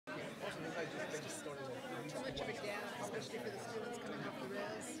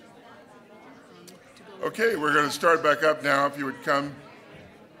Okay, we're going to start back up now, if you would come.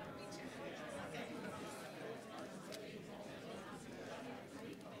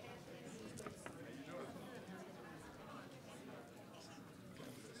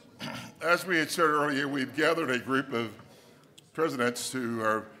 As we had said earlier, we've gathered a group of presidents who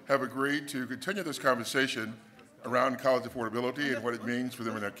have agreed to continue this conversation around college affordability and what it means for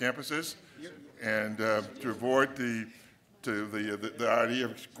them in their campuses, and to avoid the idea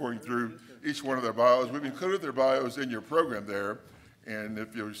of going through each one of their bios. We've included their bios in your program there, and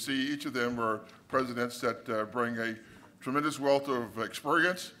if you see, each of them are presidents that bring a tremendous wealth of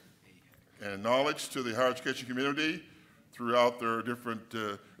experience and knowledge to the higher education community throughout their different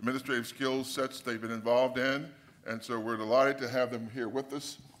administrative skill sets they've been involved in. And so we're delighted to have them here with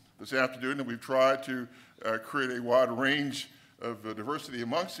us this afternoon, and we've tried to create a wide range of diversity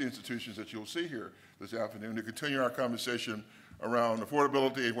amongst the institutions that you'll see here this afternoon to continue our conversation around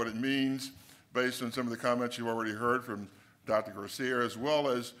affordability and what it means based on some of the comments you've already heard from Dr. Garcia, as well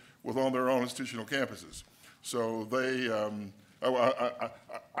as on their own institutional campuses. So they,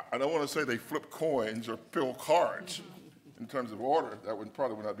 I don't want to say they flip coins or fill cards in terms of order. That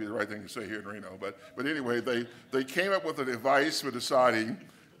probably would not be the right thing to say here in Reno. But anyway, they came up with a device for deciding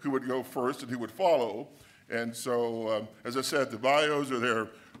who would go first and who would follow. And so, as I said, the bios are there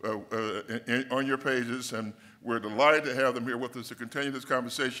on your pages, and we're delighted to have them here with us to continue this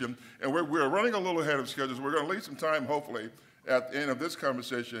conversation. And we're running a little ahead of schedule, so we're going to leave some time, hopefully, at the end of this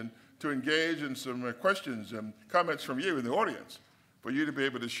conversation to engage in some questions and comments from you in the audience, for you to be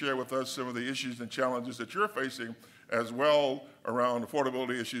able to share with us some of the issues and challenges that you're facing, as well around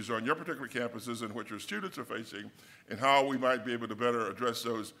affordability issues on your particular campuses and what your students are facing, and how we might be able to better address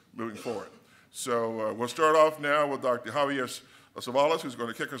those moving forward. So we'll start off now with Dr. Javier Savalas, who's going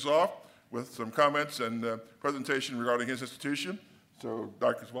to kick us off with some comments and presentation regarding his institution. So,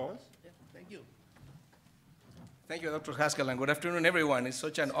 Dr. Savalas. Yeah, thank you. Thank you, Dr. Haskell, and good afternoon, everyone. It's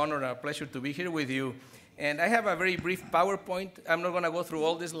such an honor and a pleasure to be here with you. And I have a very brief PowerPoint. I'm not going to go through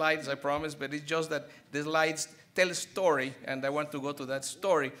all the slides, I promise, but it's just that the slides tell a story, and I want to go to that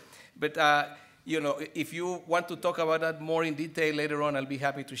story. But you know, if you want to talk about that more in detail later on, I'll be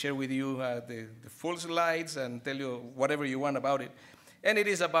happy to share with you the full slides and tell you whatever you want about it. And it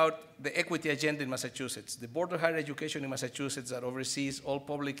is about the equity agenda in Massachusetts. The Board of Higher Education in Massachusetts, that oversees all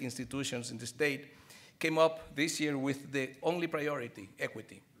public institutions in the state, came up this year with the only priority,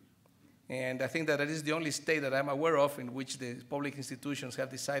 equity. And I think that is the only state that I'm aware of in which the public institutions have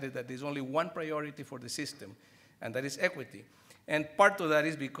decided that there's only one priority for the system, and that is equity. And part of that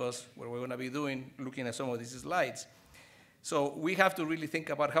is because what we're going to be doing, looking at some of these slides. So we have to really think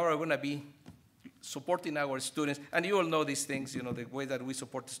about how we're going to be supporting our students. And you all know these things, you know, the way that we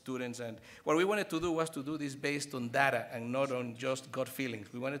support the students. And what we wanted to do was to do this based on data and not on just gut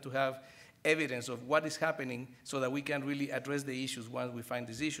feelings. We wanted to have evidence of what is happening so that we can really address the issues once we find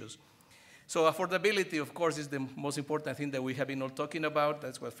these issues. So affordability, of course, is the most important thing that we have been all talking about.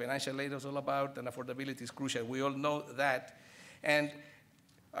 That's what financial aid is all about, and affordability is crucial. We all know that. And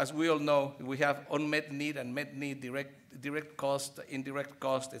as we all know, we have unmet need and met need, direct cost, indirect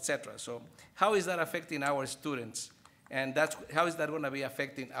cost, et cetera. So how is that affecting our students? And how is that going to be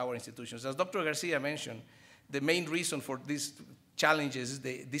affecting our institutions? As Dr. Garcia mentioned, the main reason for these challenges is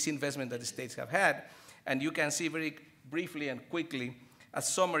the disinvestment that the states have had. And you can see very briefly and quickly a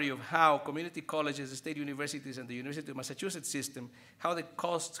summary of how community colleges, the state universities, and the University of Massachusetts system, how the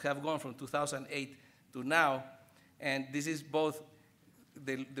costs have gone from 2008 to now. And this is both,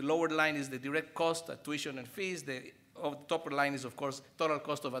 the lower line is the direct cost, tuition and fees. The upper line is, of course, total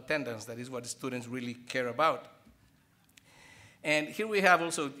cost of attendance. That is what the students really care about. And here we have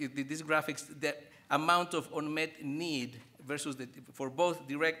also these graphics, the amount of unmet need versus for both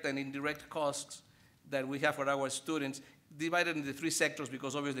direct and indirect costs that we have for our students, divided into three sectors,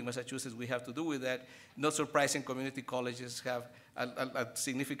 because obviously in Massachusetts we have to do with that. Not surprising, community colleges have a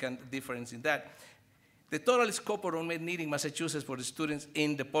significant difference in that. The total scope of unmet need in Massachusetts for the students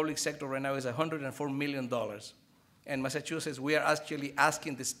in the public sector right now is $104 million. And Massachusetts, we are actually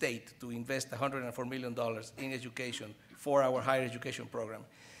asking the state to invest $104 million in education for our higher education program.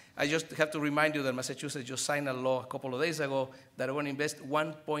 I just have to remind you that Massachusetts just signed a law a couple of days ago that are going to invest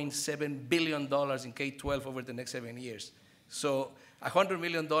 $1.7 billion in K-12 over the next 7 years. So $100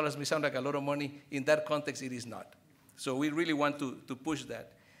 million may sound like a lot of money. In that context, it is not. So we really want to push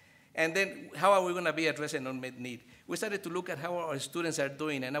that. And then how are we going to be addressing unmet need? We started to look at how our students are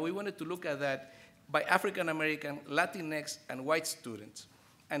doing, and we wanted to look at that by African American, Latinx, and white students.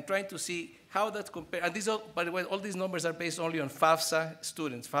 and trying to see how that compares. And these are, by the way, all these numbers are based only on FAFSA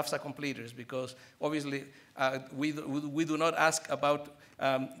students, FAFSA completers, because obviously we do not ask about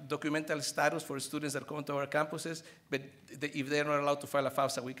documental status for students that come to our campuses, but if they're not allowed to file a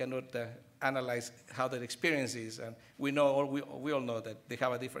FAFSA, we cannot analyze how their experience is. And we all know that they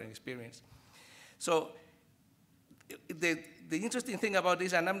have a different experience. So the interesting thing about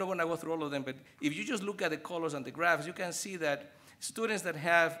this, and I'm not going to go through all of them, but if you just look at the colors and the graphs, you can see that students that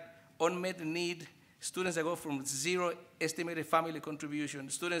have unmet need, students that go from 0 estimated family contribution,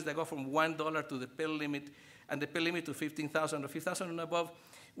 students that go from $1 to the Pell limit, and the Pell limit to $15,000 or $5,000 and above,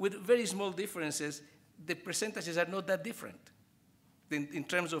 with very small differences, the percentages are not that different in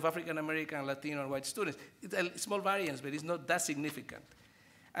terms of African American, Latino, and white students. It's a small variance, but it's not that significant.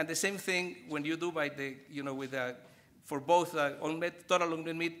 And the same thing when you do by the, with for both total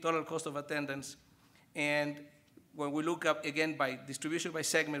unmet need, total cost of attendance, and when we look up again by distribution by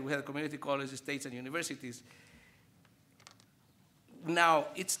segment, we have community colleges, states, and universities. Now,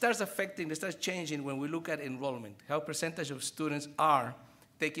 it starts changing when we look at enrollment, how percentage of students are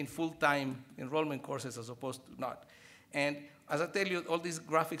taking full-time enrollment courses as opposed to not. And as I tell you, all these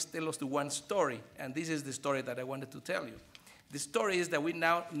graphics tell us the one story, and this is the story that I wanted to tell you. The story is that we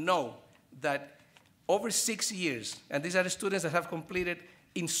now know that over 6 years, and these are the students that have completed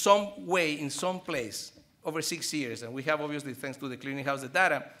in some way, in some place, over 6 years, and we have obviously, thanks to the clearinghouse, the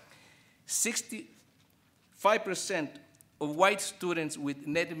data, 65% of white students with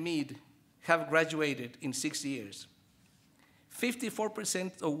net need have graduated in 6 years.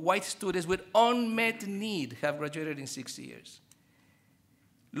 54% of white students with unmet need have graduated in 6 years.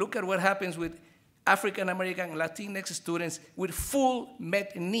 Look at what happens with African American and Latinx students with full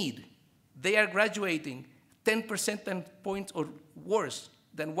met need. They are graduating 10 percentage points or worse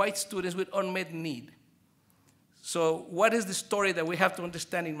than white students with unmet need. So what is the story that we have to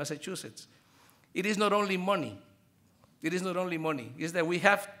understand in Massachusetts? It is not only money. It is not only money. It's that we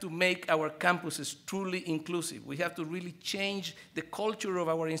have to make our campuses truly inclusive. We have to really change the culture of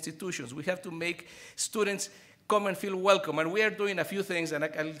our institutions. We have to make students come and feel welcome. And we are doing a few things, and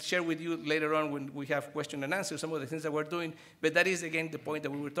I'll share with you later on when we have question and answer some of the things that we're doing. But that is, again, the point that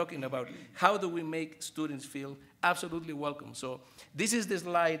we were talking about. How do we make students feel absolutely welcome? So this is the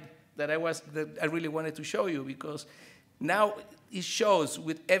slide that I really wanted to show you, because now it shows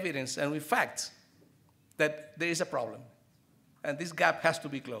with evidence and with facts that there is a problem. And this gap has to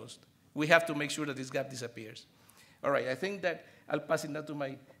be closed. We have to make sure that this gap disappears. All right, I think that I'll pass it now to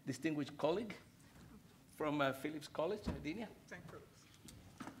my distinguished colleague from Phillips College, Adenia. Thank you.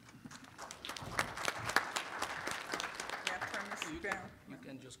 You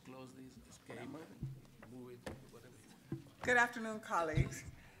can just close this camera and move it, whatever you want. Good afternoon, colleagues.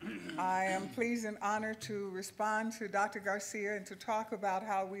 I am pleased and honored to respond to Dr. Garcia and to talk about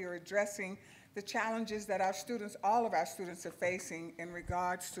how we are addressing the challenges that our students, all of our students, are facing in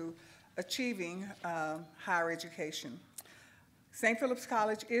regards to achieving higher education. St. Philip's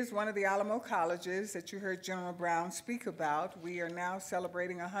College is one of the Alamo colleges that you heard General Brown speak about. We are now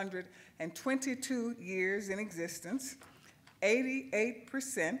celebrating 122 years in existence.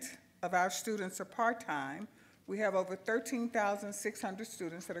 88% of our students are part-time. We have over 13,600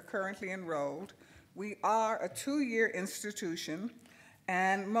 students that are currently enrolled. We are a 2-year institution,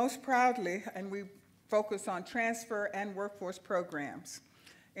 and most proudly, and we focus on transfer and workforce programs.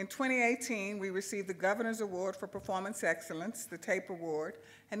 In 2018, we received the Governor's Award for Performance Excellence, the TAPE Award,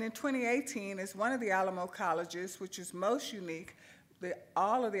 and in 2018, as one of the Alamo colleges, which is most unique,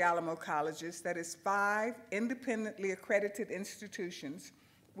 all of the Alamo colleges, that is 5 independently accredited institutions,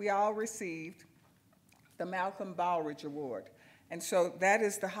 we all received the Malcolm Baldrige Award. And so that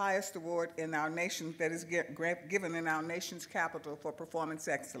is the highest award in our nation that is given in our nation's capital for performance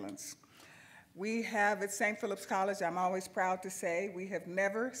excellence. We have at St. Philip's College, I'm always proud to say, we have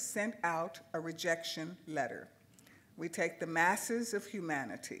never sent out a rejection letter. We take the masses of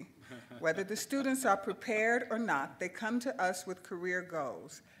humanity. Whether the students are prepared or not, they come to us with career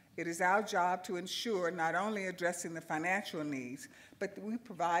goals. It is our job to ensure not only addressing the financial needs, but that we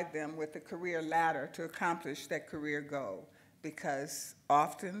provide them with a career ladder to accomplish that career goal, because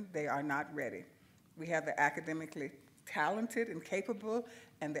often they are not ready. We have the academically talented and capable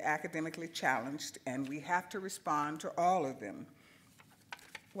and the academically challenged, and we have to respond to all of them.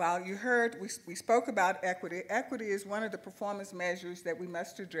 While you heard, we spoke about equity. Equity is one of the performance measures that we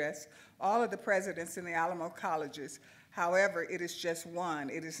must address, all of the presidents in the Alamo colleges. However, it is just one.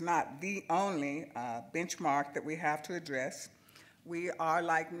 It is not the only benchmark that we have to address. We are,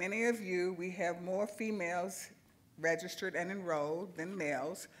 like many of you, we have more females registered and enrolled than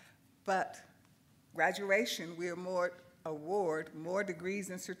males, but graduation, we are more award more degrees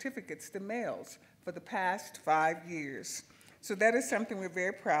and certificates to males for the past 5 years. So that is something we're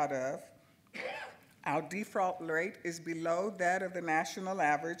very proud of. Our default rate is below that of the national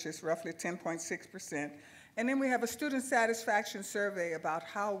average. It's roughly 10.6%. And then we have a student satisfaction survey about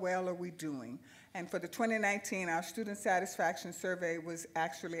how well are we doing. And for the 2019, our student satisfaction survey was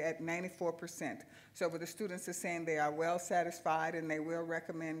actually at 94%. So the students are saying they are well satisfied and they will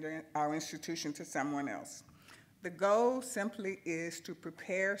recommend our institution to someone else. The goal simply is to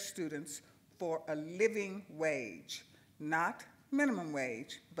prepare students for a living wage, not minimum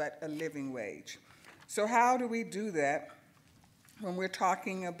wage, but a living wage. So how do we do that when we're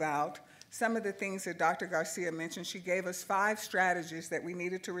talking about some of the things that Dr. Garcia mentioned? She gave us 5 strategies that we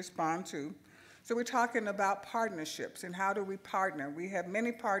needed to respond to. So we're talking about partnerships and how do we partner. We have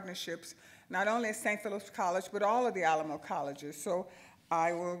many partnerships, not only at St. Philip's College, but all of the Alamo colleges. So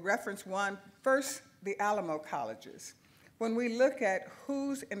I will reference one. First, the Alamo colleges. When we look at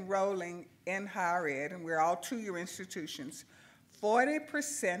who's enrolling in higher ed, and we're all 2-year institutions,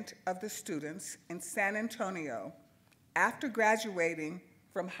 40% of the students in San Antonio, after graduating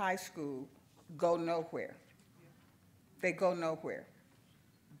from high school, go nowhere. They go nowhere.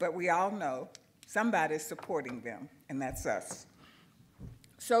 But we all know somebody's supporting them, and that's us.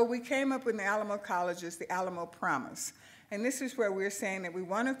 So we came up with the Alamo colleges, the Alamo Promise. And this is where we're saying that we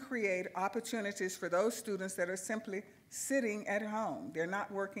want to create opportunities for those students that are simply sitting at home. They're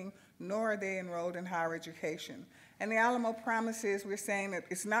not working, nor are they enrolled in higher education. And the Alamo Promise is, we're saying that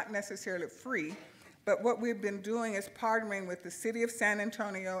it's not necessarily free, but what we've been doing is partnering with the City of San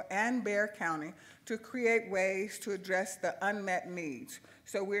Antonio and Bexar County to create ways to address the unmet needs.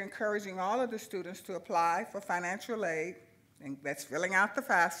 So we're encouraging all of the students to apply for financial aid, and that's filling out the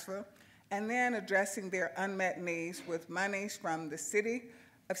FAFSA, and then addressing their unmet needs with monies from the City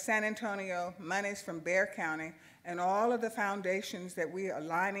of San Antonio, monies from Bexar County, and all of the foundations that we are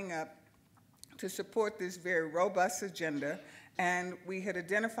lining up to support this very robust agenda. And we had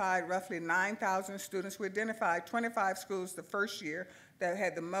identified roughly 9,000 students. We identified 25 schools the first year that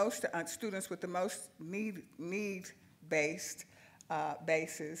had the most students with the most need-based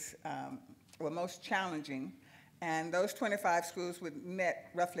basis, were most challenging. And those 25 schools would net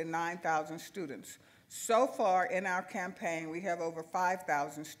roughly 9,000 students. So far in our campaign, we have over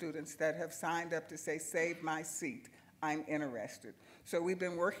 5,000 students that have signed up to say, "Save my seat, I'm interested." So we've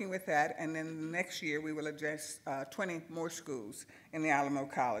been working with that, and then next year we will address 20 more schools in the Alamo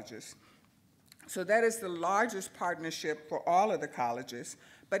colleges. So that is the largest partnership for all of the colleges.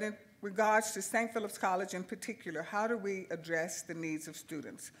 But in regards to St. Philip's College in particular, how do we address the needs of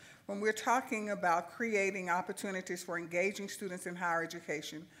students? When we're talking about creating opportunities for engaging students in higher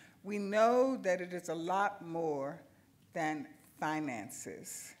education, we know that it is a lot more than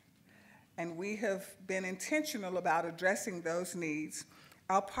finances. And we have been intentional about addressing those needs.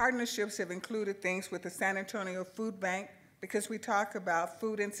 Our partnerships have included things with the San Antonio Food Bank, because we talk about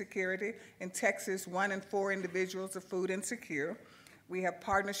food insecurity. In Texas, 1 in 4 individuals are food insecure. We have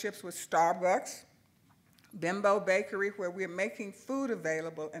partnerships with Starbucks, Bimbo Bakery, where we're making food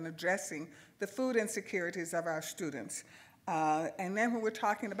available and addressing the food insecurities of our students. And then when we're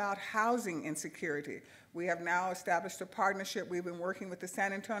talking about housing insecurity, we have now established a partnership. We've been working with the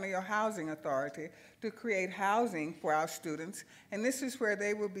San Antonio Housing Authority to create housing for our students. And this is where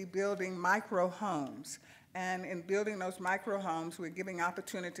they will be building micro homes. And in building those micro homes, we're giving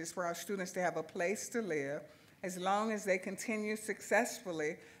opportunities for our students to have a place to live as long as they continue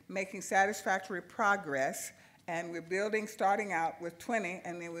successfully making satisfactory progress. And we're building, starting out with 20,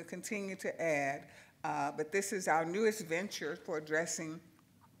 and then we'll continue to add. But this is our newest venture for addressing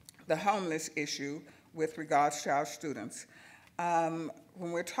the homeless issue with regards to our students. When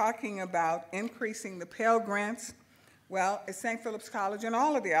we're talking about increasing the Pell Grants, well, at St. Philip's College and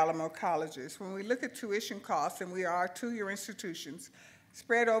all of the Alamo colleges, when we look at tuition costs, and we are 2-year institutions,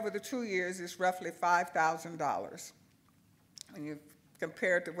 spread over the 2 years is roughly $5,000. When you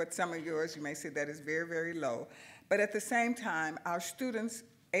compare it to what some of yours, you may say that is very, very low. But at the same time, our students,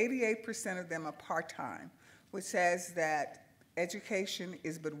 88% of them are part-time, which says that education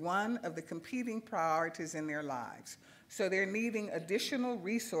is but one of the competing priorities in their lives. So they're needing additional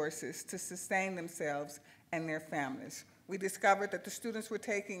resources to sustain themselves and their families. We discovered that the students were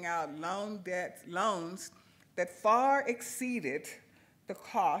taking out loans that far exceeded the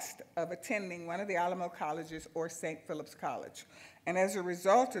cost of attending one of the Alamo colleges or St. Philip's College. And as a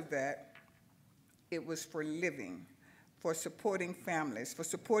result of that, it was for living, for supporting families, for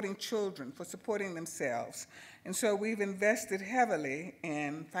supporting children, for supporting themselves. And so we've invested heavily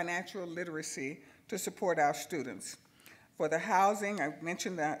in financial literacy to support our students. For the housing, I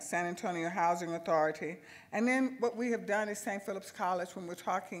mentioned the San Antonio Housing Authority. And then what we have done is St. Philip's College, when we're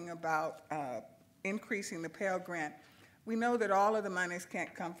talking about increasing the Pell Grant, we know that all of the monies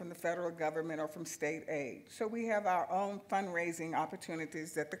can't come from the federal government or from state aid. So we have our own fundraising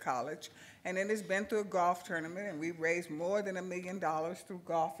opportunities at the college. And it has been through a golf tournament, and we've raised more than $1 million through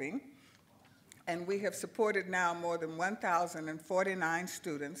golfing. And we have supported now more than 1,049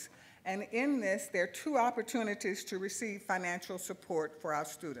 students. And in this, there are two opportunities to receive financial support for our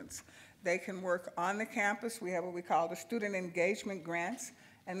students. They can work on the campus. We have what we call the student engagement grants.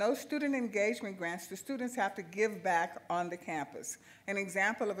 And those student engagement grants, the students have to give back on the campus. An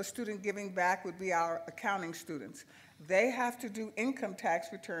example of a student giving back would be our accounting students. They have to do income tax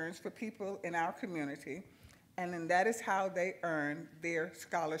returns for people in our community, and then that is how they earn their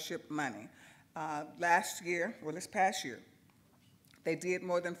scholarship money. This past year, they did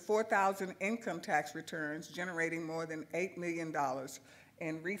more than 4,000 income tax returns, generating more than $8 million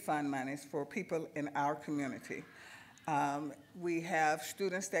in refund monies for people in our community. We have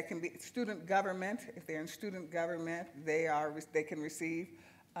students that can be student government. If they're in student government, they can receive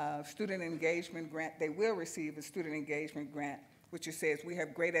student engagement grant. They will receive a student engagement grant, which says we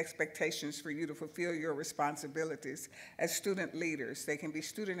have great expectations for you to fulfill your responsibilities as student leaders. They can be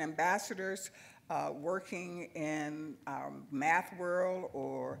student ambassadors, working in our Math World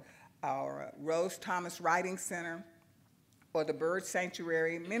or our Rose Thomas Writing Center or the Bird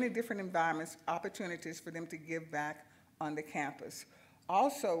Sanctuary, many different environments, opportunities for them to give back on the campus.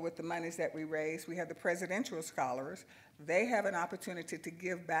 Also, with the monies that we raise, we have the Presidential Scholars. They have an opportunity to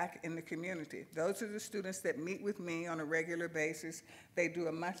give back in the community. Those are the students that meet with me on a regular basis. They do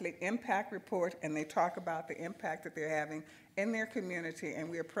a monthly impact report, and they talk about the impact that they're having in their community, and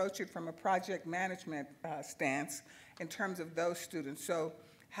we approach it from a project management stance in terms of those students. So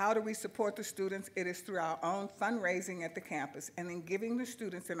how do we support the students? It is through our own fundraising at the campus, and then giving the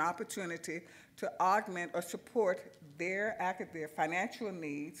students an opportunity to augment or support their financial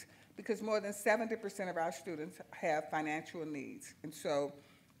needs, because more than 70% of our students have financial needs. And so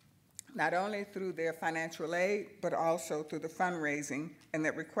not only through their financial aid, but also through the fundraising, and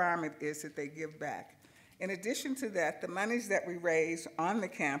that requirement is that they give back. In addition to that, the monies that we raise on the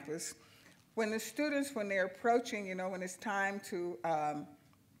campus, when the students, when they're approaching, when it's time to,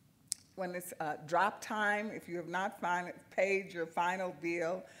 when it's drop time, if you have not paid your final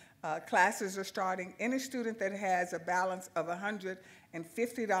bill, classes are starting. Any student that has a balance of $150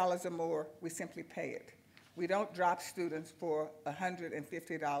 or more, we simply pay it. We don't drop students for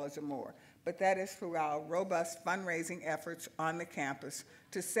 $150 or more, but that is through our robust fundraising efforts on the campus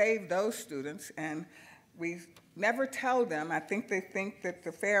to save those students. And we never tell them. I think they think that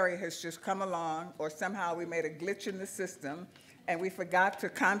the ferry has just come along, or somehow we made a glitch in the system and we forgot to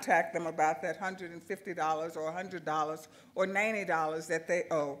contact them about that $150 or $100 or $90 that they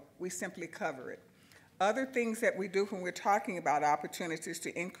owe. We simply cover it. Other things that we do when we're talking about opportunities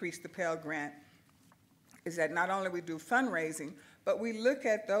to increase the Pell Grant is that not only we do fundraising, but we look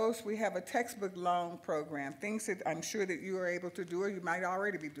at those. We have a textbook loan program, things that I'm sure that you are able to do or you might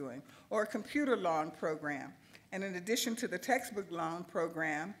already be doing, or a computer loan program. And in addition to the textbook loan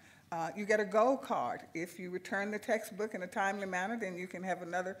program, you get a gold card. If you return the textbook in a timely manner, then you can have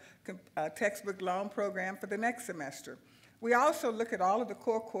another textbook loan program for the next semester. We also look at all of the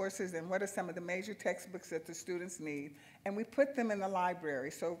core courses and what are some of the major textbooks that the students need, and we put them in the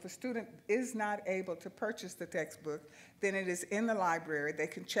library. So if a student is not able to purchase the textbook, then it is in the library. They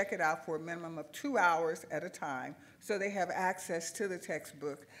can check it out for a minimum of 2 hours at a time, so they have access to the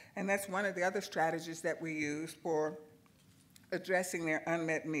textbook. And that's one of the other strategies that we use for addressing their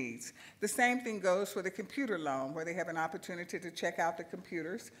unmet needs. The same thing goes for the computer loan, where they have an opportunity to check out the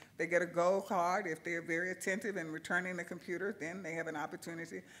computers. They get a gold card. If they're very attentive in returning the computer, then they have an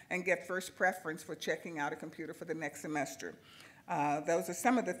opportunity and get first preference for checking out a computer for the next semester. Those are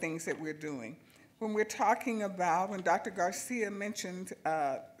some of the things that we're doing. When we're talking about, when Dr. Garcia mentioned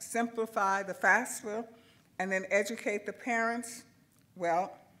simplify the FAFSA and then educate the parents,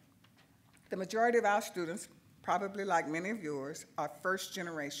 well, the majority of our students, probably like many of yours, are first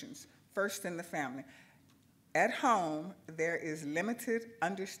generations, first in the family. At home, there is limited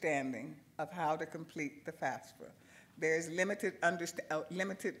understanding of how to complete the FAFSA. There is limited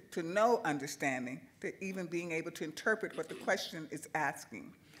to no understanding to even being able to interpret what the question is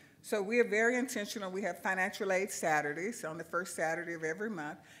asking. So we are very intentional. We have financial aid Saturdays on the first Saturday of every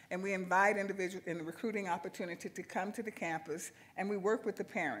month, and we invite individuals in the recruiting opportunity to come to the campus, and we work with the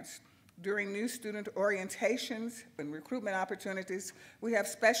parents. During new student orientations and recruitment opportunities, we have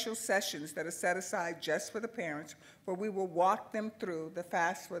special sessions that are set aside just for the parents, where we will walk them through the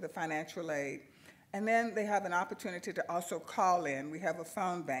FAFSA, the financial aid. And then they have an opportunity to also call in. We have a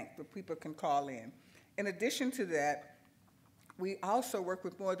phone bank where people can call in. In addition to that, we also work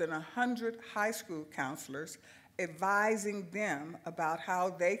with more than 100 high school counselors, advising them about how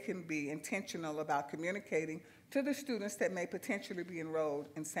they can be intentional about communicating to the students that may potentially be enrolled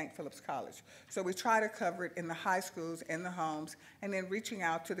in St. Philip's College. So we try to cover it in the high schools, in the homes, and then reaching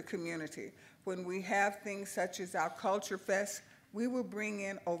out to the community. When we have things such as our Culture Fest, we will bring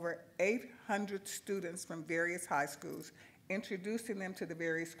in over 800 students from various high schools, introducing them to the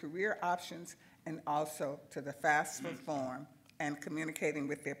various career options and also to the FAFSA form and communicating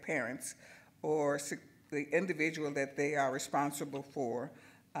with their parents or the individual that they are responsible for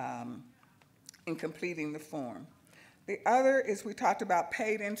in completing the form. The other is we talked about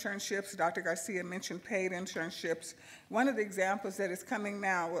paid internships. Dr. Garcia mentioned paid internships. One of the examples that is coming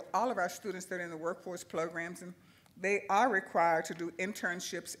now with all of our students that are in the workforce programs, and they are required to do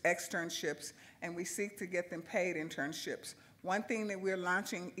internships, externships, and we seek to get them paid internships. One thing that we're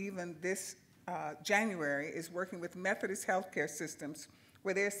launching even this January is working with Methodist Healthcare Systems,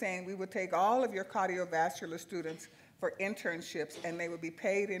 where they're saying we will take all of your cardiovascular students for internships, and they will be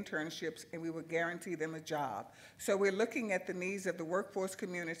paid internships, and we will guarantee them a job. So we're looking at the needs of the workforce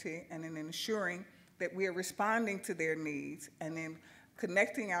community and then ensuring that we are responding to their needs and then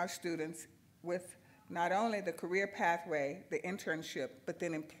connecting our students with not only the career pathway, the internship, but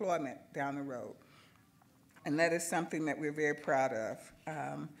then employment down the road. And that is something that we're very proud of.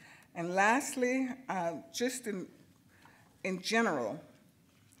 And lastly, just in general,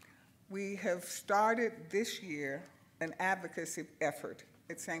 we have started this year an advocacy effort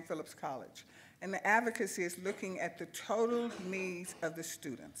at St. Philip's College. And the advocacy is looking at the total needs of the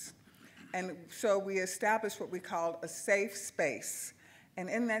students. And so we established what we call a safe space. And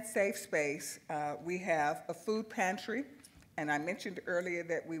in that safe space, we have a food pantry. And I mentioned earlier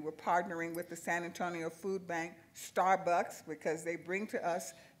that we were partnering with the San Antonio Food Bank, Starbucks, because they bring to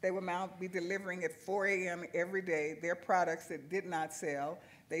us, they will now be delivering at 4 a.m. every day their products that did not sell.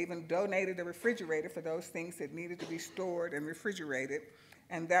 They even donated a refrigerator for those things that needed to be stored and refrigerated.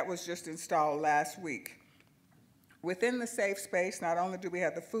 And that was just installed last week. Within the safe space, not only do we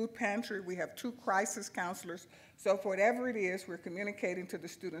have the food pantry, we have 2 crisis counselors. So for whatever it is, we're communicating to the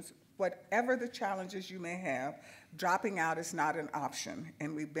students, whatever the challenges you may have, dropping out is not an option.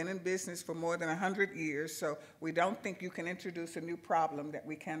 And we've been in business for more than 100 years, so we don't think you can introduce a new problem that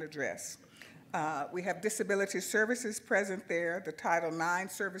we can't address. We have disability services present there. The Title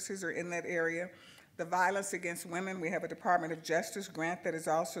IX services are in that area. The violence against women, we have a Department of Justice grant that is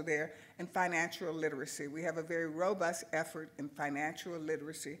also there, and financial literacy. We have a very robust effort in financial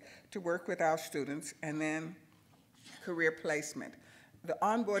literacy to work with our students, and then career placement. The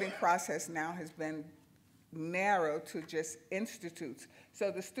onboarding process now has been narrowed to just institutes. So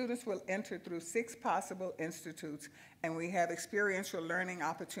the students will enter through 6 possible institutes, and we have experiential learning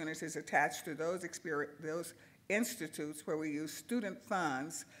opportunities attached to those institutes where we use student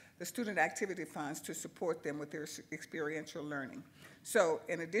funds, the student activity funds, to support them with their experiential learning. So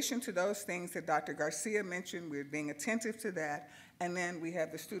in addition to those things that Dr. Garcia mentioned, we're being attentive to that, and then we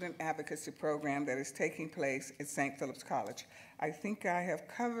have the student advocacy program that is taking place at St. Philip's College. I think I have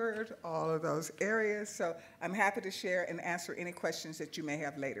covered all of those areas, so I'm happy to share and answer any questions that you may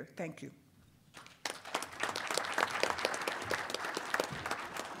have later. Thank you.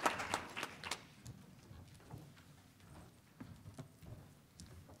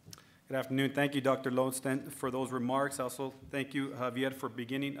 Good afternoon. Thank you, Dr. Lowenstein, for those remarks. Also, thank you, Javier, for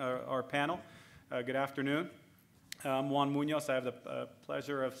beginning our panel. Good afternoon. I'm Juan Munoz. I have the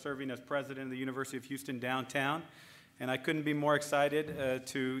pleasure of serving as president of the University of Houston downtown, and I couldn't be more excited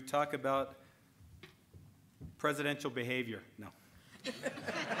to talk about presidential behavior. No.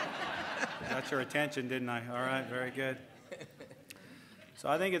 Got your attention, didn't I? All right, very good. So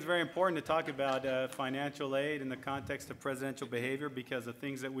I think it's very important to talk about financial aid in the context of presidential behavior, because the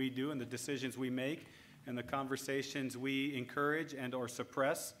things that we do and the decisions we make and the conversations we encourage and or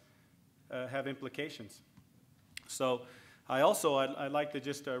suppress have implications. So I'd like to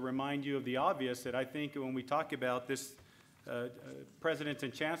just remind you of the obvious, that I think when we talk about this presidents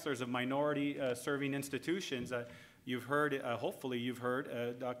and chancellors of minority serving institutions, you've heard, hopefully you've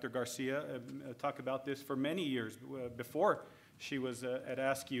heard Dr. Garcia talk about this for many years before she was at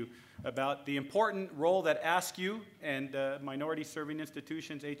ASCU, about the important role that ASCU and minority serving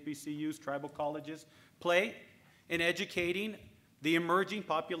institutions, HBCUs, tribal colleges, play in educating the emerging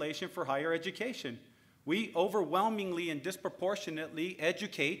population for higher education. We overwhelmingly and disproportionately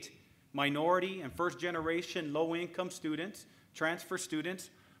educate minority and first-generation low-income students, transfer students,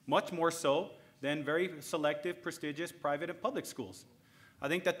 much more so than very selective, prestigious private and public schools. I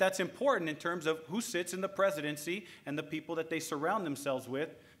think that that's important in terms of who sits in the presidency and the people that they surround themselves with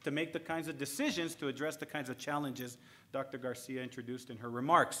to make the kinds of decisions to address the kinds of challenges Dr. Garcia introduced in her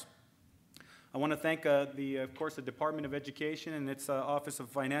remarks. I want to thank, of course, the Department of Education and its Office of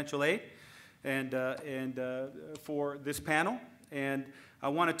Financial Aid for this panel. And I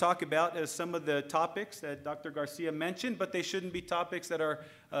want to talk about some of the topics that Dr. Garcia mentioned, but they shouldn't be topics that are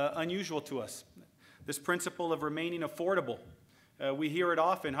unusual to us. This principle of remaining affordable. We hear it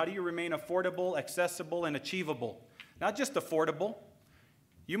often. How do you remain affordable, accessible, and achievable? Not just affordable.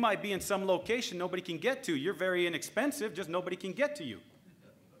 You might be in some location nobody can get to. You're very inexpensive, just nobody can get to you.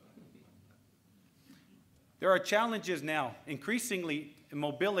 There are challenges now, increasingly in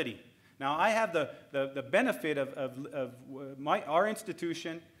mobility. Now, I have the benefit of our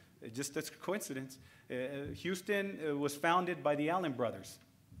institution, just as a coincidence. Houston was founded by the Allen brothers.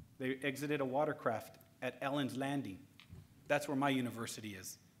 They exited a watercraft at Allen's Landing. That's where my university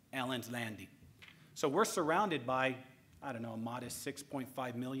is, Allen's Landing. So we're surrounded by, I don't know, a modest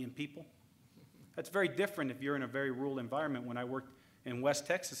 6.5 million people. That's very different if you're in a very rural environment. When I worked in West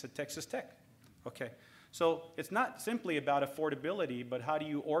Texas at Texas Tech. Okay. So it's not simply about affordability, but how do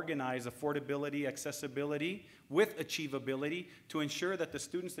you organize affordability, accessibility with achievability to ensure that the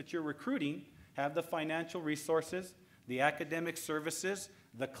students that you're recruiting have the financial resources, the academic services,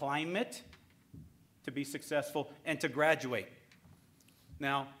 the climate to be successful and to graduate.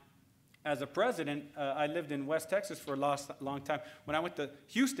 Now, as a president, I lived in West Texas for a long time. When I went to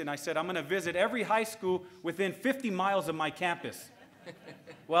Houston, I said, I'm going to visit every high school within 50 miles of my campus.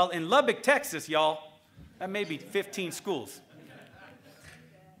 Well, in Lubbock, Texas, y'all, that may be 15 schools.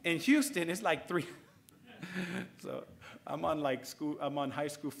 In Houston, it's like 3. So I'm on high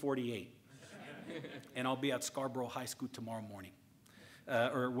school 48. And I'll be at Scarborough High School tomorrow morning,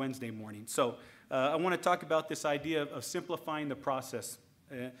 or Wednesday morning. So I want to talk about this idea of simplifying the process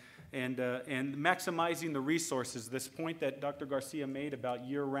and maximizing the resources, this point that Dr. Garcia made about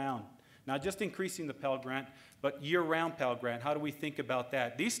year-round. Not just increasing the Pell Grant, but year-round Pell Grant. How do we think about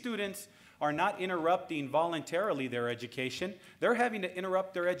that? These students are not interrupting voluntarily their education. They're having to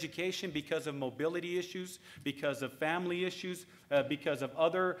interrupt their education because of mobility issues, because of family issues, because of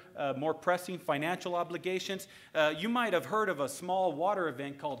other more pressing financial obligations. You might have heard of a small water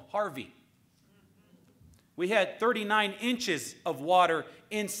event called Harvey. We had 39 inches of water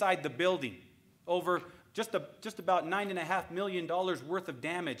inside the building, over just about $9.5 million worth of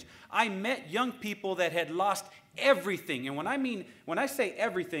damage. I met young people that had lost everything. And when I say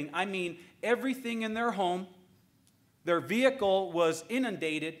everything, I mean everything in their home. Their vehicle was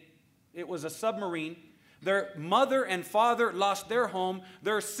inundated. It was a submarine. Their mother and father lost their home.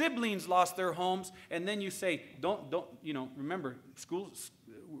 Their siblings lost their homes. And then you say, remember,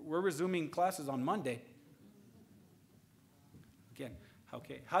 we're resuming classes on Monday. Again,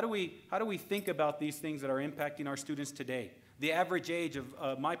 okay, how do we think about these things that are impacting our students today? The average age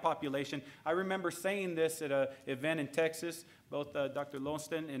of my population, I remember saying this at an event in Texas. Both Dr.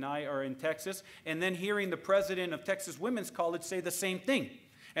 Lonston and I are in Texas, and then hearing the president of Texas Women's College say the same thing.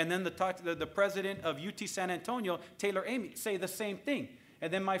 And then the president of UT San Antonio, Taylor Amy, say the same thing.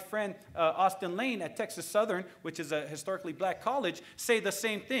 And then my friend Austin Lane at Texas Southern, which is a historically black college, say the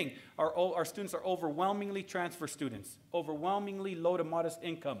same thing. Our students are overwhelmingly transfer students, overwhelmingly low to modest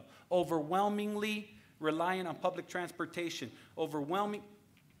income, overwhelmingly reliant on public transportation,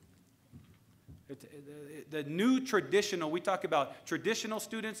 the new traditional, we talk about traditional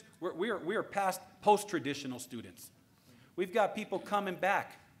students, we are past post-traditional students. We've got people coming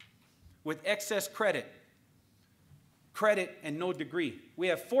back with excess credit and no degree. We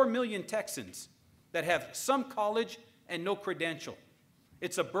have 4 million Texans that have some college and no credential.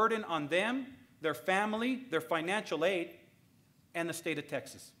 It's a burden on them, their family, their financial aid, and the state of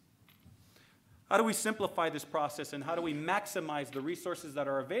Texas. How do we simplify this process, and how do we maximize the resources that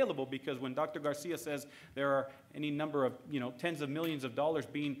are available? Because when Dr. Garcia says there are any number of tens of millions of dollars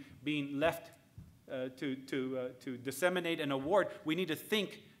being left to disseminate an award, we need to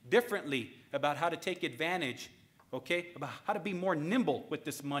think differently about how to take advantage, okay, about how to be more nimble with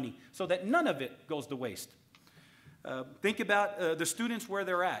this money so that none of it goes to waste. Think about the students where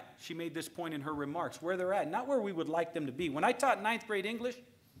they're at. She made this point in her remarks, where they're at, not where we would like them to be. When I taught ninth grade English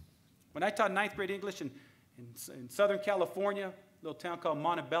in Southern California, a little town called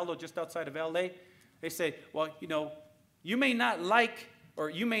Montebello, just outside of LA, they say, well, you may not like, or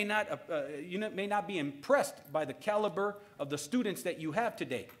you may not be impressed by the caliber of the students that you have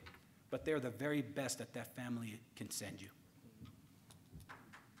today, but they're the very best that family can send you.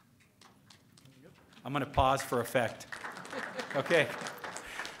 I'm going to pause for effect. Okay.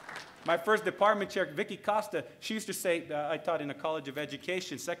 My first department chair, Vicky Costa, she used to say, I taught in a college of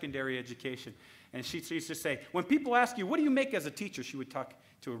education, secondary education, and she used to say, when people ask you, what do you make as a teacher? She would talk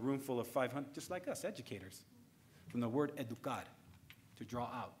to a room full of 500, just like us, educators, from the word educar, to draw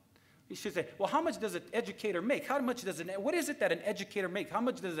out. She would say, well, how much does an educator make? What is it that an educator makes? How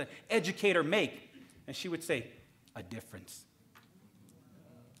much does an educator make? And she would say, a difference.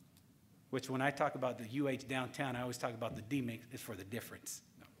 Which when I talk about the UH downtown, I always talk about the D makes is for the difference.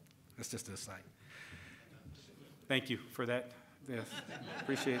 No, that's just an aside. Thank you for that. Yes.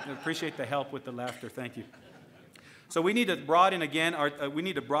 Appreciate the help with the laughter. Thank you. So we need to broaden again. Our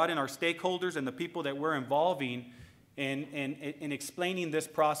stakeholders and the people that we're involving in explaining this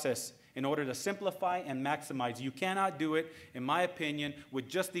process in order to simplify and maximize. You cannot do it, in my opinion, with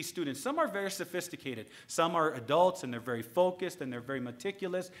just these students. Some are very sophisticated. Some are adults, and they're very focused, and they're very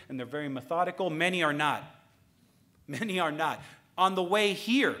meticulous, and they're very methodical. Many are not. Many are not. On the way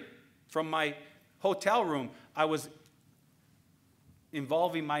here from my hotel room, I was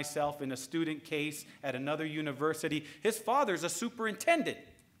involving myself in a student case at another university. His father's a superintendent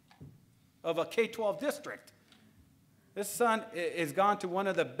of a K-12 district. This son has gone to one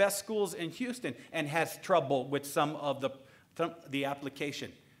of the best schools in Houston and has trouble with some of the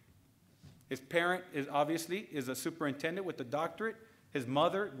application. His parent is a superintendent with a doctorate. His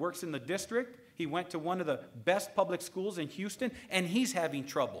mother works in the district. He went to one of the best public schools in Houston, and he's having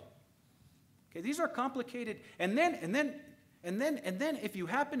trouble. Okay, these are complicated. And then if you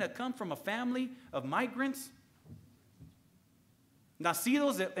happen to come from a family of migrants,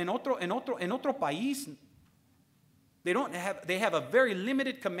 nacidos en otro país, they have a very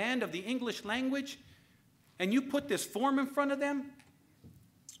limited command of the English language, and you put this form in front of them,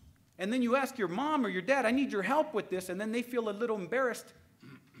 and then you ask your mom or your dad, I need your help with this, and then they feel a little embarrassed,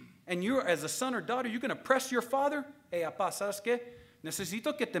 and you're, as a son or daughter, you're going to press your father, hey, papá, ¿sabes qué?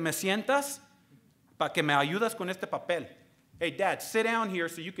 Necesito que te me sientas para que me ayudas con este papel. Hey, Dad, sit down here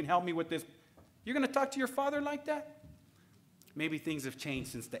so you can help me with this. You're going to talk to your father like that? Maybe things have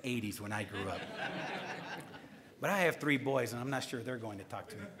changed since the 80s when I grew up. But I have 3 boys, and I'm not sure they're going to talk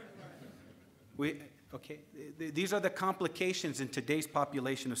to me. These are the complications in today's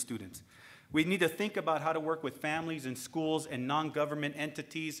population of students. We need to think about how to work with families and schools and non-government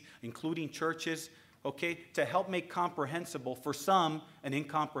entities, including churches, to help make comprehensible for some an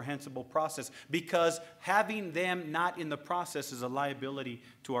incomprehensible process, because having them not in the process is a liability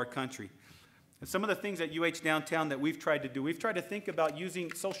to our country. And some of the things at UH Downtown that we've tried to do, we've tried to think about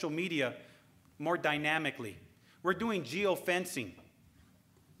using social media more dynamically. We're doing geofencing.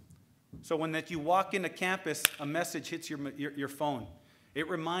 So when you walk into campus, a message hits your phone. It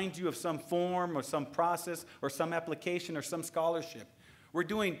reminds you of some form or some process or some application or some scholarship. We're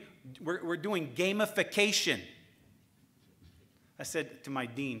doing gamification. I said to my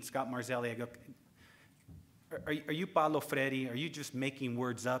dean, Scott Marzelli, I go, are you Paulo Freire? Are you just making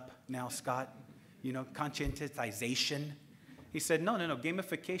words up now, Scott? You know, conscientization. He said, no,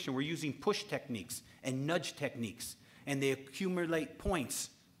 gamification. We're using push techniques and nudge techniques, and they accumulate points,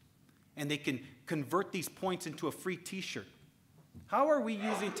 and they can convert these points into a free T-shirt. How are we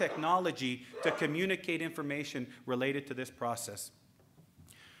using technology to communicate information related to this process?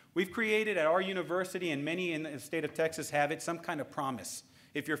 We've created at our university, and many in the state of Texas have it, some kind of promise.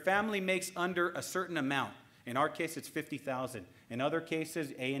 If your family makes under a certain amount, in our case it's $50,000. In other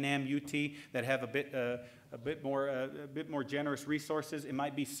cases, A&M, UT, that have a bit more generous resources, it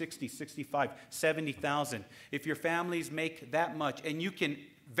might be 60, 65, 70,000. If your families make that much, and you can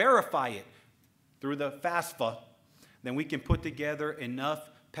verify it through the FAFSA, then we can put together enough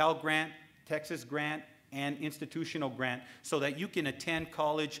Pell Grant, Texas Grant, and institutional grant so that you can attend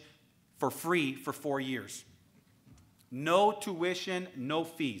college for free for 4 years. No tuition, no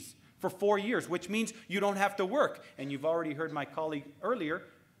fees for 4 years, which means you don't have to work. And you've already heard my colleague earlier,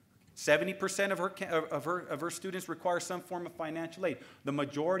 70% of her students require some form of financial aid. The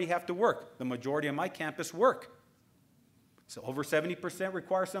majority have to work. The majority of my campus work. So over 70%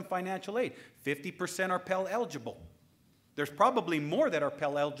 require some financial aid. 50% are Pell eligible. There's probably more that are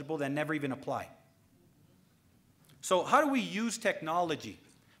Pell eligible that never even apply. So how do we use technology?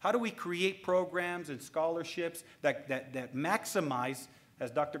 How do we create programs and scholarships that maximize, as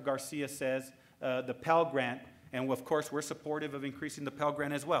Dr. Garcia says, the Pell Grant? And of course, we're supportive of increasing the Pell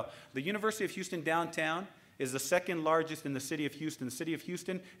Grant as well. The University of Houston Downtown is the second largest in the city of Houston. The city of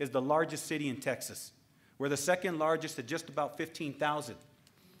Houston is the largest city in Texas. We're the second largest at just about 15,000. Okay.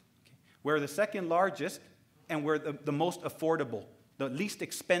 We're the second largest, and we're the most affordable, the least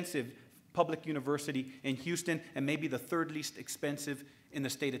expensive public university in Houston, and maybe the third least expensive in the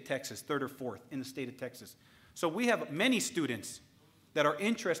state of Texas, third or fourth in the state of Texas. So we have many students that are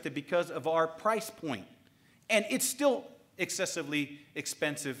interested because of our price point. And it's still excessively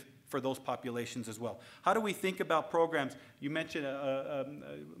expensive for those populations as well. How do we think about programs? You mentioned,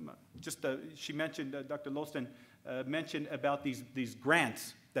 she mentioned, Dr. Loston mentioned about these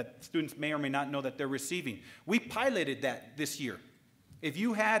grants that students may or may not know that they're receiving. We piloted that this year. If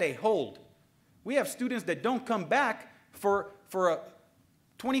you had a hold, we have students that don't come back for a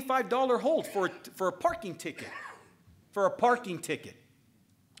 $25 hold for a parking ticket. For a parking ticket.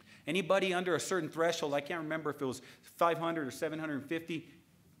 Anybody under a certain threshold, I can't remember if it was 500 or 750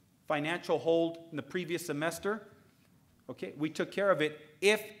 financial hold in the previous semester, okay, we took care of it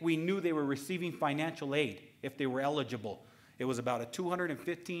if we knew they were receiving financial aid, if they were eligible. It was about a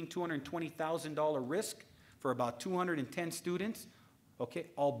 $215,000, $220,000 risk for about 210 students. Okay,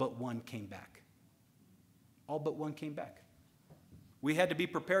 all but one came back. All but one came back. We had to be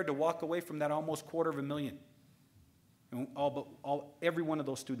prepared to walk away from that almost $250,000. And every one of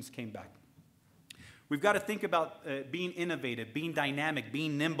those students came back. We've got to think about being innovative, being dynamic,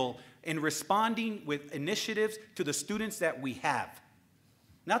 being nimble, and responding with initiatives to the students that we have.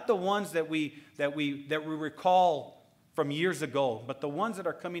 Not the ones that we recall from years ago, but the ones that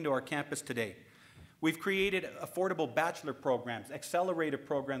are coming to our campus today. We've created affordable bachelor programs, accelerated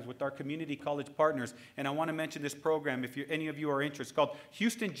programs with our community college partners. And I want to mention this program if any of you are interested. It's called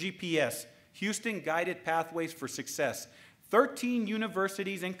Houston GPS, Houston Guided Pathways for Success. 13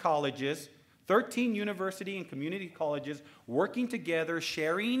 universities and colleges, 13 university and community colleges working together,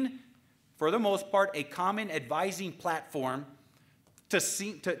 sharing, for the most part, a common advising platform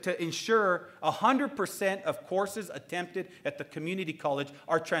to ensure 100% of courses attempted at the community college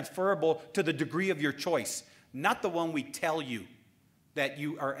are transferable to the degree of your choice, not the one we tell you that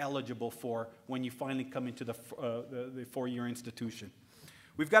you are eligible for when you finally come into the four-year institution.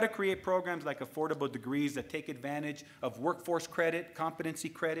 We've got to create programs like affordable degrees that take advantage of workforce credit, competency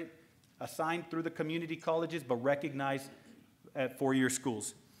credit, assigned through the community colleges, but recognized at four-year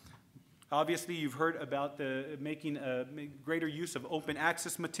schools. Obviously, you've heard about making greater use of open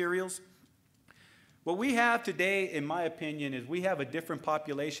access materials. What we have today, in my opinion, is we have a different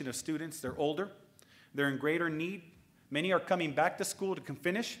population of students. They're older. They're in greater need. Many are coming back to school to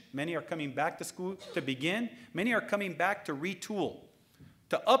finish. Many are coming back to school to begin. Many are coming back to retool.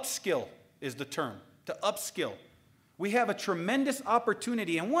 To upskill is the term. To upskill. We have a tremendous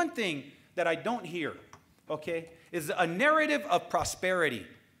opportunity. And one thing that I don't hear, okay, is a narrative of prosperity.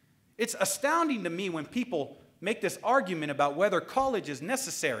 It's astounding to me when people make this argument about whether college is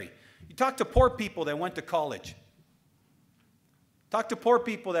necessary. You talk to poor people that went to college. Talk to poor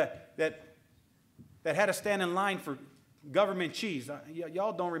people that had to stand in line for government cheese.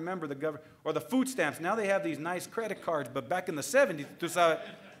 Y'all don't remember the government, or the food stamps. Now they have these nice credit cards, but back in the 70s,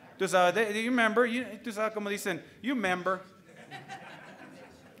 you remember? You remember?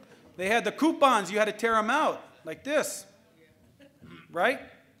 They had the coupons. You had to tear them out like this, right?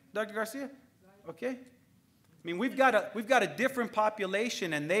 Dr. Garcia? Okay. I mean, we've got a different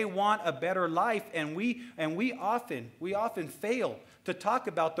population, and they want a better life, and we often fail to talk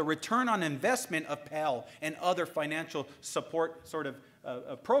about the return on investment of Pell and other financial support sort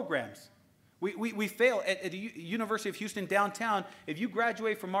of programs. We fail at the University of Houston downtown. If you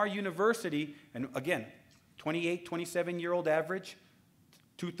graduate from our university, and again, 28, 27-year-old average,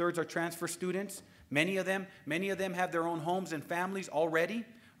 2/3 are transfer students. Many of them have their own homes and families already.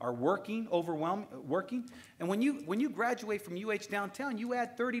 Are working. And when you graduate from UH downtown, you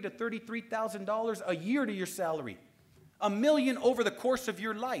add $30,000 to $33,000 a year to your salary. $1 million over the course of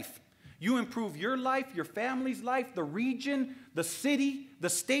your life. You improve your life, your family's life, the region, the city,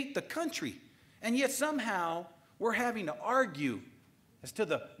 the state, the country. And yet somehow we're having to argue as to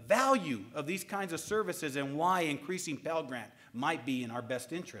the value of these kinds of services and why increasing Pell Grant might be in our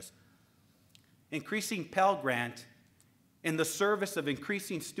best interest. Increasing Pell Grant in the service of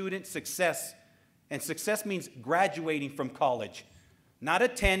increasing student success. And success means graduating from college. Not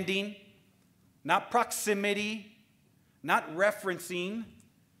attending, not proximity, not referencing,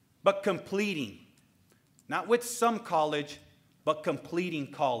 but completing. Not with some college, but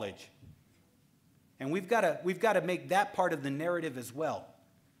completing college. And we've got to make that part of the narrative as well.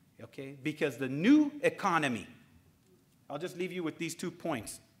 Okay? Because the new economy, I'll just leave you with these 2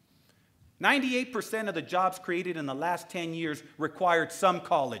 points. 98% of the jobs created in the last 10 years required some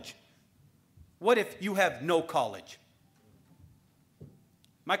college. What if you have no college?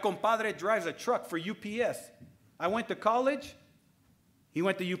 My compadre drives a truck for UPS. I went to college. He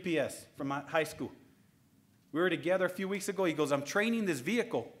went to UPS from my high school. We were together a few weeks ago. He goes, I'm training this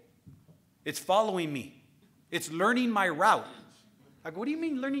vehicle. It's following me. It's learning my route. I go, what do you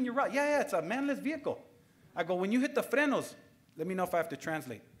mean learning your route? Yeah, it's a manless vehicle. I go, when you hit the frenos, Let me know if I have to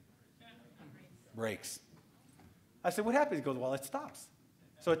translate. Breaks. I said, what happens? He goes, well, it stops.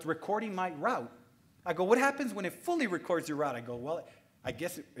 So it's recording my route. I go, what happens when it fully records your route? I go, well, I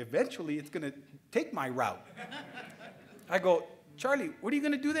guess eventually it's going to take my route. I go, Charlie, what are you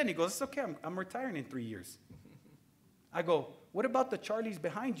going to do then? He goes, it's okay, I'm retiring in 3 years. I go, what about the Charlies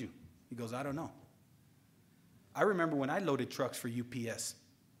behind you? He goes, I don't know. I remember when I loaded trucks for UPS.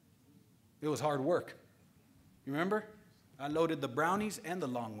 It was hard work. You remember? I loaded the brownies and the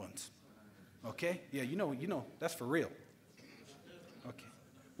long ones. Okay? Yeah, you know, that's for real. Okay.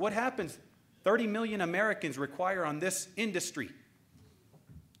 What happens? 30 million Americans require on this industry.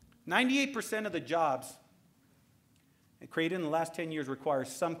 98% of the jobs created in the last 10 years require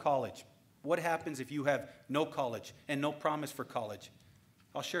some college. What happens if you have no college and no promise for college?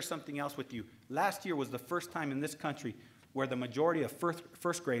 I'll share something else with you. Last year was the first time in this country where the majority of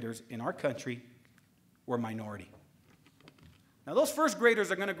first graders in our country were minority. Now, those first graders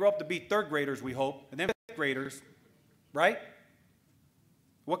are going to grow up to be third graders, we hope, and then fifth graders, right?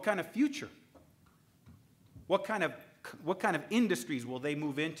 What kind of future? What kind of industries will they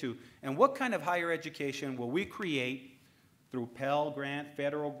move into? And what kind of higher education will we create through Pell Grant,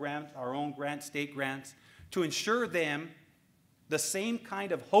 federal grant, our own grant, state grants, to ensure them the same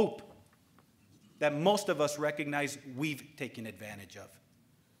kind of hope that most of us recognize we've taken advantage of?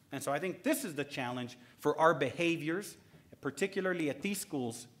 And so I think this is the challenge for our behaviors, particularly at these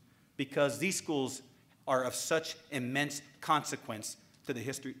schools, because these schools are of such immense consequence to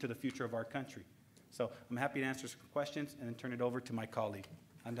the future of our country. So I'm happy to answer some questions and then turn it over to my colleague.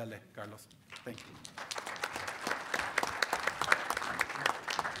 Andale, Carlos. Thank you.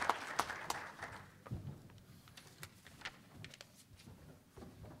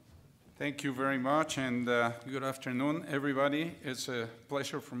 Thank you very much, and good afternoon, everybody. It's a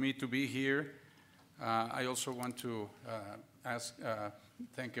pleasure for me to be here. I also want to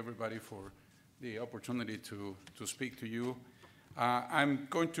thank everybody for the opportunity to speak to you. I'm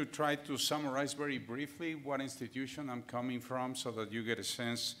going to try to summarize very briefly what institution I'm coming from so that you get a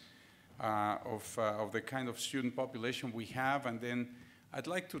sense of the kind of student population we have, and then I'd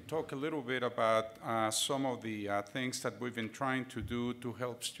like to talk a little bit about some of the things that we've been trying to do to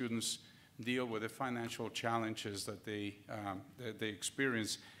help students deal with the financial challenges that they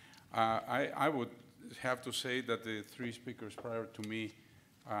experience. I would have to say that the three speakers prior to me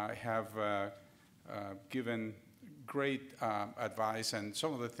have given great advice, and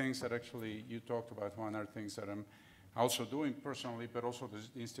some of the things that actually you talked about, Juan, are things that I'm also doing personally, but also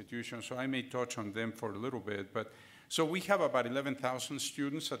the institution, so I may touch on them for a little bit. But so we have about 11,000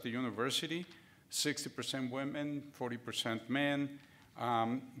 students at the university, 60% women, 40% men.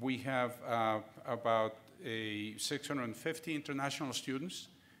 We have about 650 international students.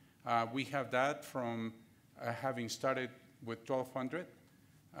 We have that from having started with 1,200,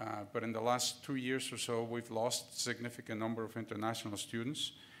 but in the last 2 years or so, we've lost a significant number of international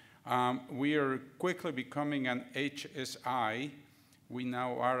students. We are quickly becoming an HSI. We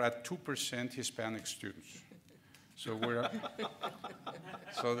now are at 2% Hispanic students. So we're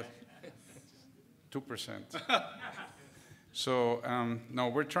so 2%. So no,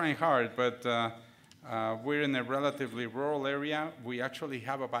 we're trying hard, but we're in a relatively rural area. We actually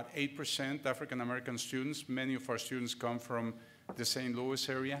have about 8% African American students. Many of our students come from the St. Louis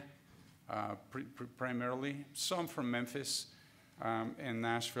area, primarily. Some from Memphis and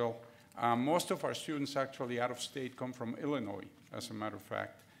Nashville. Most of our students actually out of state come from Illinois, as a matter of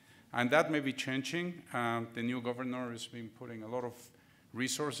fact. And that may be changing. The new governor has been putting a lot of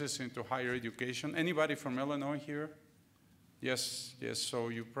resources into higher education. Anybody from Illinois here? Yes, yes, so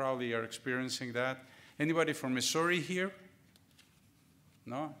you probably are experiencing that. Anybody from Missouri here?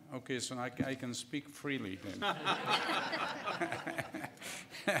 No? Okay, so I can speak freely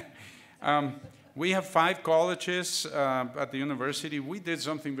then. We have 5 colleges at the university. We did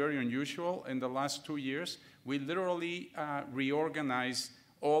something very unusual in the last 2 years. We literally reorganized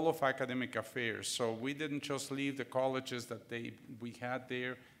all of academic affairs. So we didn't just leave the colleges that we had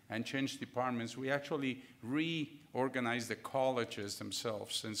there and change departments. We actually reorganized the colleges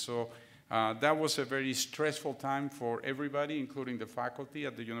themselves. And so that was a very stressful time for everybody, including the faculty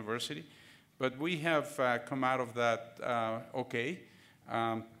at the university. But we have come out of that okay.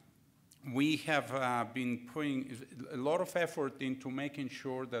 We have been putting a lot of effort into making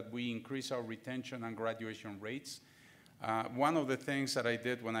sure that we increase our retention and graduation rates. One of the things that I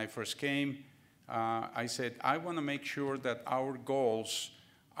did when I first came, I said, I want to make sure that our goals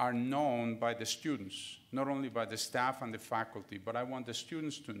are known by the students, not only by the staff and the faculty, but I want the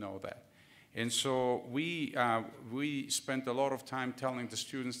students to know that. And so we spent a lot of time telling the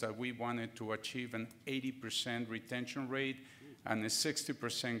students that we wanted to achieve an 80% retention rate and a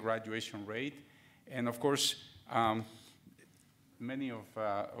 60% graduation rate. And of course, many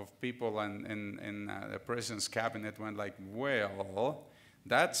of people in the president's cabinet went like, well,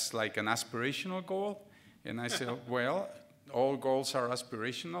 that's like an aspirational goal. And I said, well, all goals are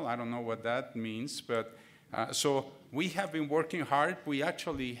aspirational. I don't know what that means, but so we have been working hard. We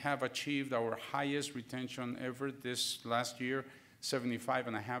actually have achieved our highest retention ever this last year,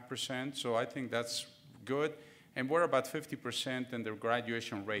 75.5%. So I think that's good. And we're about 50% in the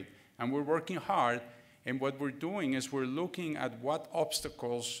graduation rate. And we're working hard. And what we're doing is we're looking at what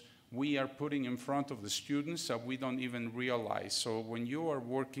obstacles we are putting in front of the students that we don't even realize. So when you are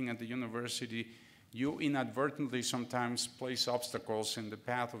working at the university, you inadvertently sometimes place obstacles in the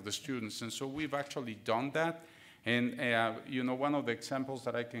path of the students. And so we've actually done that. And you know, one of the examples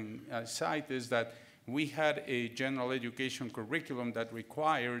that I can cite is that we had a general education curriculum that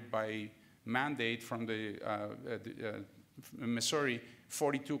required by mandate from the Missouri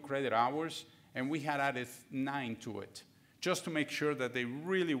 42 credit hours, and we had added 9 to it, just to make sure that they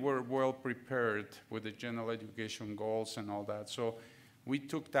really were well prepared with the general education goals and all that. So we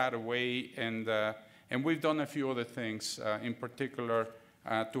took that away, and we've done a few other things, in particular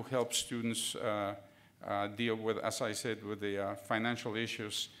to help students deal with, as I said, with the financial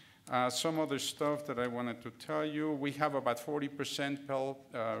issues. Some other stuff that I wanted to tell you, we have about 40% Pell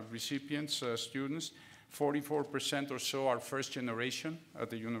recipients, students. 44% or so are first generation at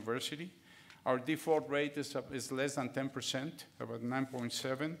the university. Our default rate is less than 10%, about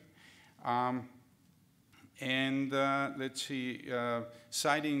 9.7. And let's see,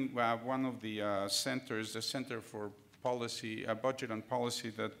 citing one of the centers, the Center for Policy, Budget and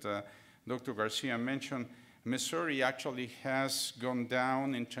Policy that Dr. Garcia mentioned, Missouri actually has gone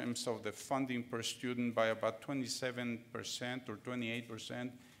down in terms of the funding per student by about 27% or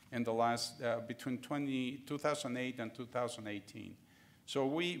 28% in the last, between 2008 and 2018. So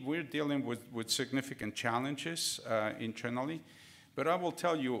we're dealing with significant challenges internally. But I will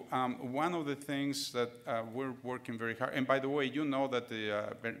tell you, one of the things that we're working very hard, and by the way, you know that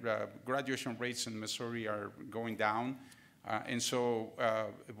the graduation rates in Missouri are going down. And so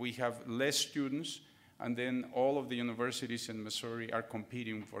we have less students, and then all of the universities in Missouri are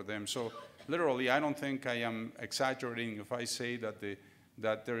competing for them. So literally, I don't think I am exaggerating if I say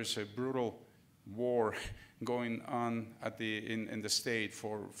that there is a brutal war going on in the state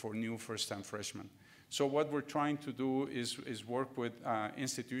for new first-time freshmen. So what we're trying to do is work with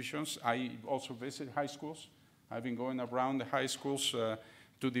institutions. I also visit high schools. I've been going around the high schools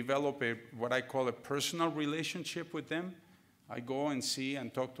to develop what I call a personal relationship with them. I go and see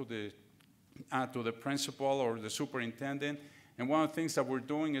and talk to the principal or the superintendent. And one of the things that we're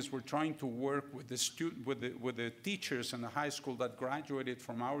doing is we're trying to work with the teachers in the high school that graduated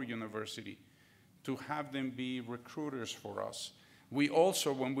from our university to have them be recruiters for us. We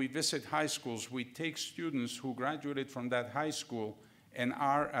also, when we visit high schools, we take students who graduated from that high school and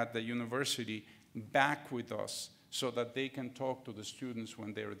are at the university back with us so that they can talk to the students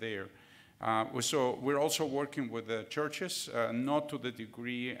when they're there. So we're also working with the churches, not to the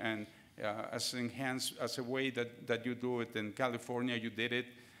degree and as enhanced as a way that you do it in California, you did it.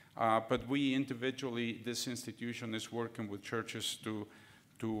 But we individually, this institution is working with churches to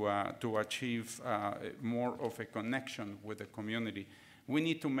achieve more of a connection with the community. We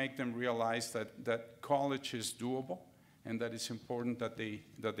need to make them realize that college is doable and that it's important that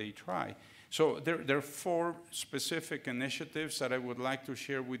they try. So there are 4 specific initiatives that I would like to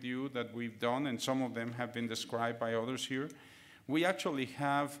share with you that we've done, and some of them have been described by others here. We actually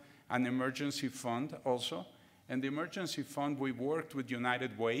have an emergency fund also, and the emergency fund, we worked with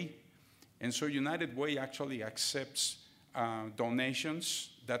United Way, and so United Way actually accepts donations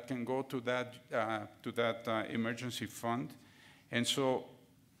that can go to that emergency fund. And so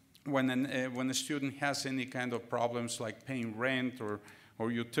when a student has any kind of problems like paying rent or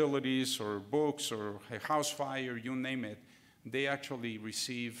utilities or books or a house fire, you name it, they actually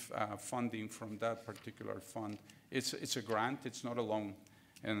receive funding from that particular fund. It's a grant, it's not a loan.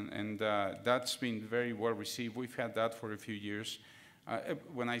 And that's been very well received. We've had that for a few years.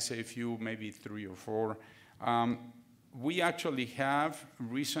 When I say a few, maybe 3 or 4. We actually have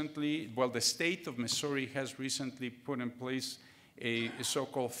recently, well, the state of Missouri has recently put in place a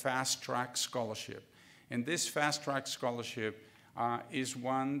so-called fast-track scholarship. And this fast-track scholarship is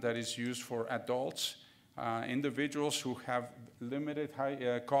one that is used for adults, individuals who have limited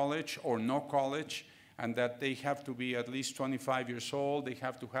college or no college, and that they have to be at least 25 years old. They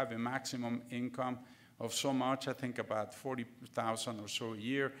have to have a maximum income of so much, I think about $40,000 or so a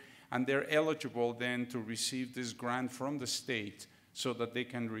year. And they're eligible then to receive this grant from the state so that they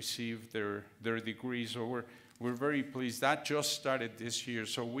can receive their degrees. So we're very pleased. That just started this year,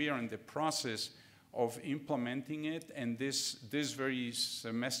 so we are in the process of implementing it, and this very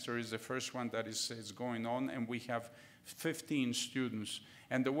semester is the first one that is going on, and we have 15 students.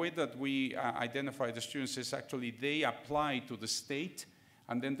 And the way that we identify the students is actually they apply to the state,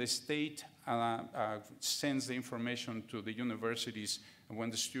 and then the state sends the information to the universities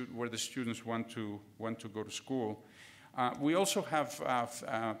when where the students want to go to school. We also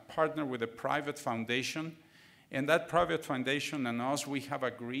have partnered with a private foundation, and that private foundation and us, we have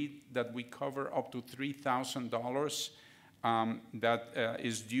agreed that we cover up to $3,000 that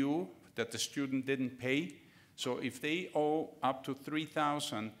is due that the student didn't pay. So if they owe up to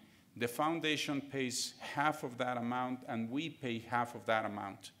 $3,000, the foundation pays half of that amount, and we pay half of that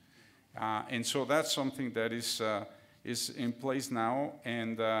amount. And so that's something that is in place now,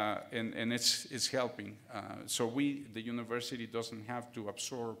 and it's helping. So the university doesn't have to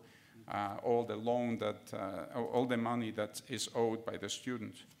absorb all the loan all the money that is owed by the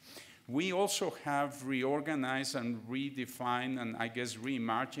student. We also have reorganized and redefined and I guess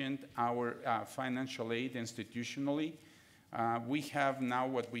reimagined our financial aid institutionally. We have now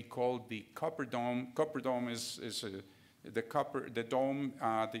what we call the Copper Dome. Copper Dome is the dome,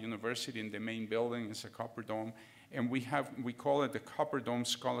 the university in the main building is a Copper Dome, and we call it the Copper Dome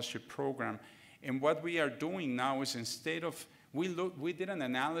Scholarship Program. And what we are doing now is instead of, we did an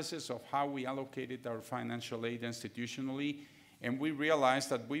analysis of how we allocated our financial aid institutionally, and we realized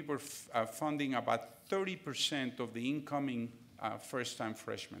that we were funding about 30% of the incoming first-time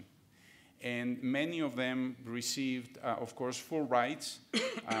freshmen. And many of them received, of course, full rights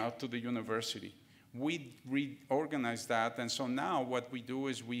to the university. We reorganized that, and so now what we do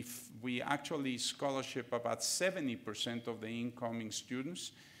is we actually scholarship about 70% of the incoming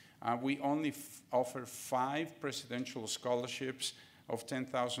students. We only offer 5 presidential scholarships of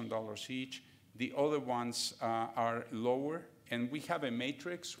 $10,000 each. The other ones are lower, and we have a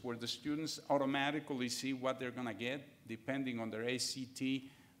matrix where the students automatically see what they're going to get depending on their ACT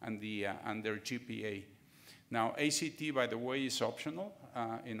and their GPA. Now, ACT, by the way, is optional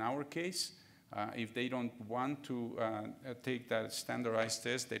in our case. If they don't want to take that standardized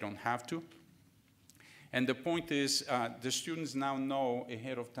test, they don't have to. And the point is, the students now know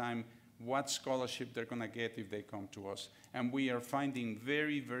ahead of time what scholarship they're going to get if they come to us. And we are finding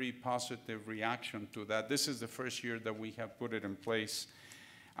very, very positive reaction to that. This is the first year that we have put it in place.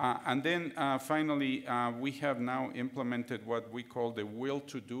 And then finally, we have now implemented what we call the Will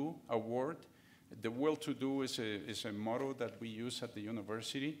to Do Award. The Will to Do is a motto that we use at the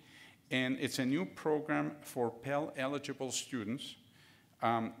university. And it's a new program for Pell eligible students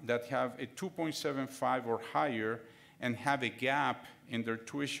that have a 2.75 or higher and have a gap in their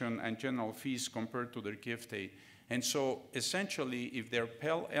tuition and general fees compared to their gift aid. And so essentially, if they're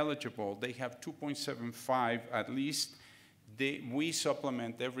Pell eligible, they have 2.75 at least. We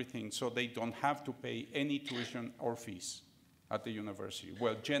supplement everything so they don't have to pay any tuition or fees at the university.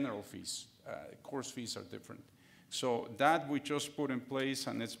 Well, general fees, course fees are different. So that we just put in place,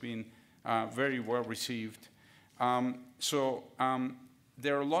 and it's been very well received.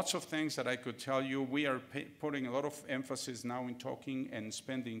 There are lots of things that I could tell you. We are putting a lot of emphasis now in talking and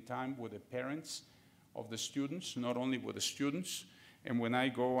spending time with the parents of the students, not only with the students. And when I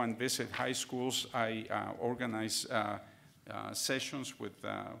go and visit high schools, I organize sessions with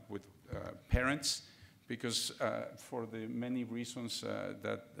parents because for the many reasons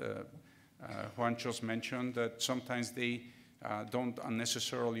that Juan just mentioned, that sometimes they don't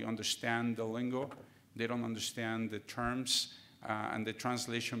necessarily understand the lingo, they don't understand the terms, and the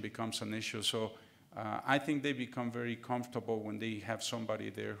translation becomes an issue. So I think they become very comfortable when they have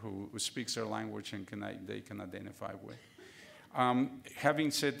somebody there who speaks their language and they can identify with. Having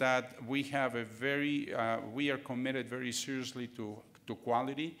said that, we have we are committed very seriously to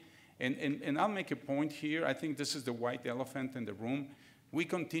quality. And I'll make a point here. I think this is the white elephant in the room. We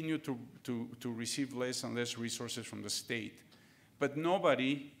continue to receive less and less resources from the state. But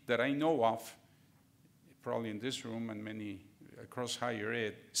nobody that I know of, probably in this room and many across higher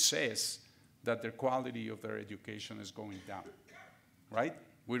ed, says that the quality of their education is going down, right?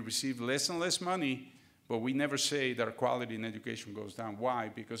 We receive less and less money, but we never say that our quality in education goes down. Why?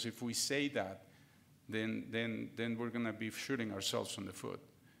 Because if we say that, then we're going to be shooting ourselves in the foot,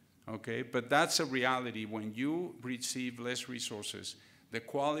 okay? But that's a reality. When you receive less resources, the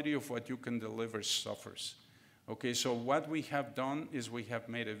quality of what you can deliver suffers. Okay, so what we have done is we have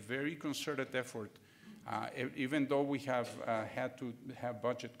made a very concerted effort. Even though we have had to have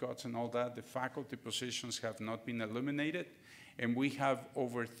budget cuts and all that, the faculty positions have not been eliminated, and we have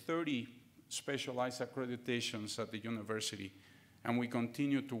over 30 specialized accreditations at the university. and we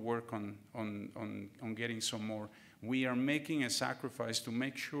continue to work on getting some more. We are making a sacrifice to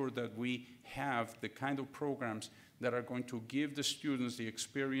make sure that we have the kind of programs that are going to give the students the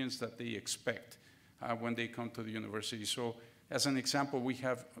experience that they expect when they come to the university. So as an example, we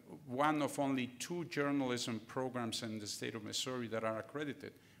have one of only 2 journalism programs in the state of Missouri that are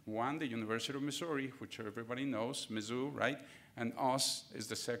accredited. One, the University of Missouri, which everybody knows, Mizzou, right? And us is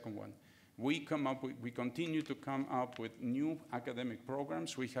the second one. We continue to come up with new academic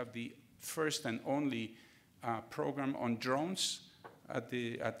programs. We have the first and only program on drones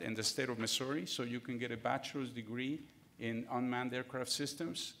in the state of Missouri, so you can get a bachelor's degree in unmanned aircraft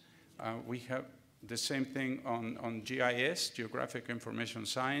systems. We have the same thing on GIS, Geographic Information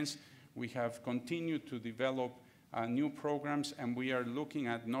Science. We have continued to develop new programs, and we are looking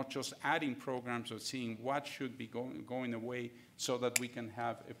at not just adding programs, but seeing what should be going away so that we can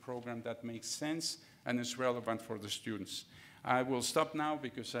have a program that makes sense and is relevant for the students. I will stop now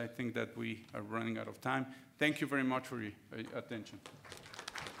because I think that we are running out of time. Thank you very much for your attention.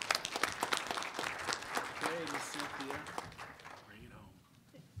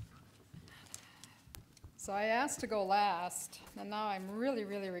 So I asked to go last, and now I'm really,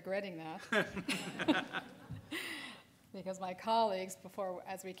 really regretting that. Because my colleagues,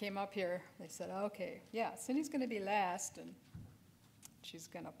 as we came up here, they said, okay, yeah, Cindy's going to be last, and she's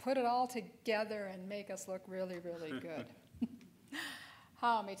going to put it all together and make us look really, really good.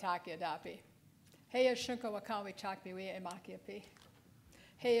 How me taki adapi. Heya shunka wakan we chakmi we emakiapi.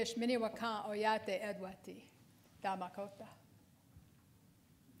 Heya shmini wakan oyate edwati. Damakota.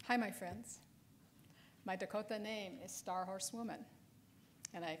 Hi, my friends. My Dakota name is Star Horse Woman,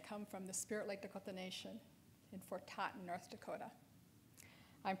 and I come from the Spirit Lake Dakota Nation in Fort Totten, North Dakota.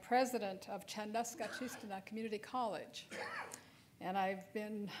 I'm president of Chandaska Chistana Community College, and I've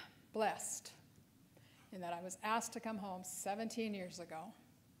been blessed in that I was asked to come home 17 years ago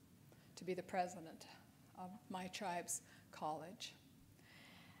to be the president of my tribe's college.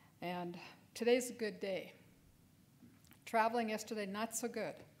 And today's a good day. Traveling yesterday, not so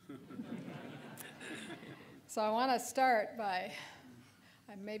good. So I want to start by,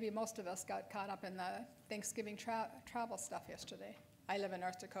 maybe most of us got caught up in the Thanksgiving travel stuff yesterday. I live in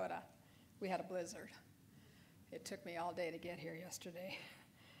North Dakota. We had a blizzard. It took me all day to get here yesterday.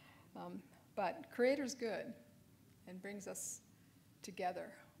 But Creator's good and brings us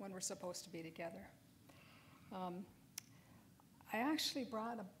together when we're supposed to be together. I actually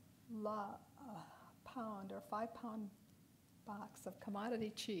brought a pound or 5-pound box of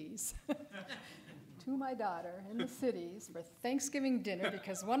commodity cheese to my daughter in the cities for Thanksgiving dinner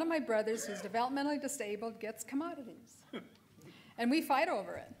because one of my brothers who's developmentally disabled gets commodities. And we fight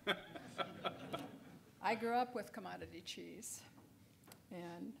over it. I grew up with commodity cheese.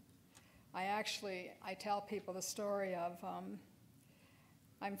 And I tell people the story of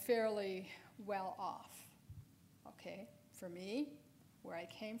I'm fairly well off, okay? For me, where I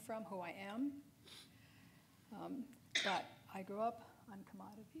came from, who I am. But I grew up on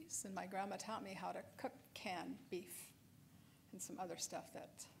commodities, and my grandma taught me how to cook canned beef and some other stuff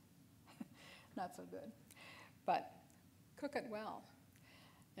that's not so good. But cook it well.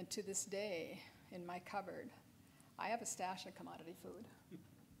 And to this day, in my cupboard, I have a stash of commodity food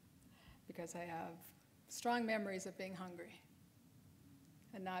because I have strong memories of being hungry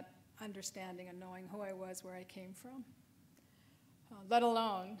and not understanding and knowing who I was, where I came from, let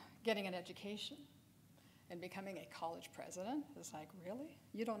alone getting an education. And becoming a college president is like, really?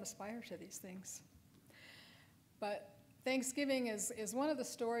 You don't aspire to these things. But Thanksgiving is one of the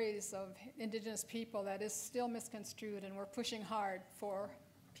stories of indigenous people that is still misconstrued, and we're pushing hard for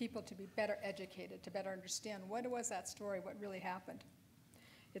people to be better educated, to better understand what was that story, what really happened.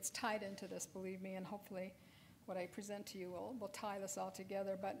 It's tied into this, believe me, and hopefully what I present to you will tie this all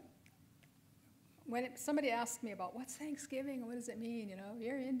together. But when somebody asks me about what's Thanksgiving, what does it mean, you know,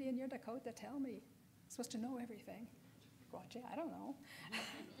 you're Indian, you're Dakota, tell me. Supposed to know everything. Well, gee, I don't know.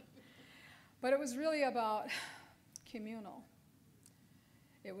 But it was really about communal.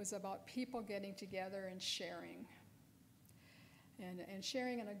 It was about people getting together and sharing. And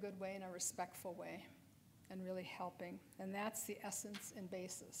sharing in a good way, in a respectful way, and really helping. And that's the essence and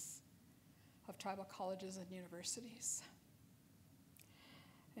basis of tribal colleges and universities.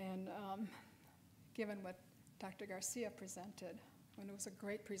 And given what Dr. Garcia presented, and it was a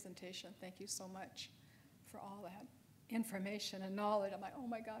great presentation, thank you so much for all that information and knowledge. I'm like, oh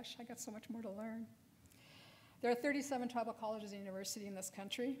my gosh, I got so much more to learn. There are 37 tribal colleges and universities in this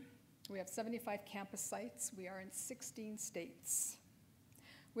country. We have 75 campus sites. We are in 16 states.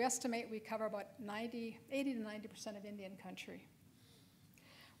 We estimate we cover about 80 to 90% of Indian country.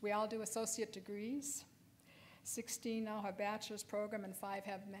 We all do associate degrees. 16 now have bachelor's program and 5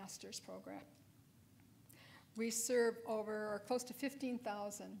 have master's program. We serve over or close to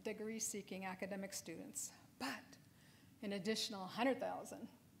 15,000 degree-seeking academic students, but an additional 100,000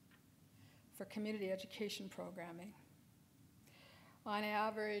 for community education programming. On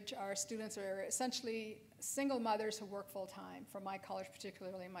average, our students are essentially single mothers who work full-time. For my college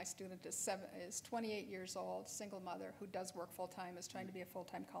particularly, my student is 28 years old, single mother who does work full-time, is trying to be a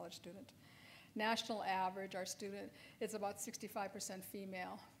full-time college student. National average, our student is about 65%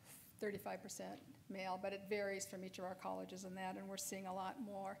 female, 35% male, but it varies from each of our colleges in that, and we're seeing a lot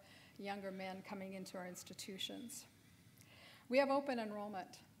more younger men coming into our institutions. We have open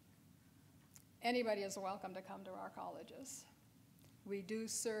enrollment. Anybody is welcome to come to our colleges. We do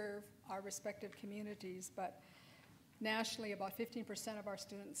serve our respective communities, but nationally about 15% of our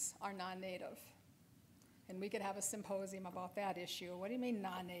students are non-native. And we could have a symposium about that issue. What do you mean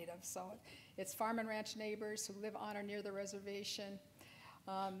non-native? So it's farm and ranch neighbors who live on or near the reservation.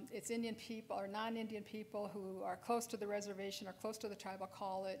 It's Indian people or non-Indian people who are close to the reservation or close to the tribal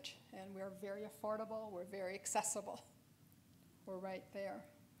college, and we're very affordable, we're very accessible. We're right there.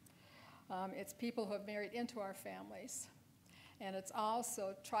 It's people who have married into our families. And it's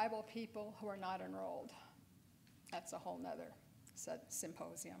also tribal people who are not enrolled. That's a whole nother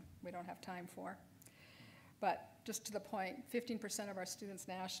symposium we don't have time for. But just to the point, 15% of our students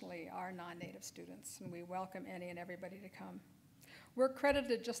nationally are non-native students, and we welcome any and everybody to come. We're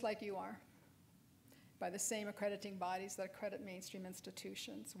accredited just like you are by the same accrediting bodies that accredit mainstream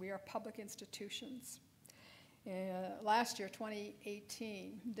institutions. We are public institutions. Last year,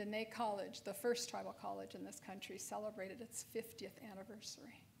 2018, Dene College, the first tribal college in this country, celebrated its 50th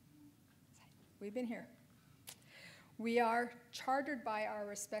anniversary. We've been here. We are chartered by our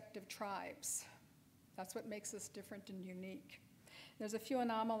respective tribes. That's what makes us different and unique. There's a few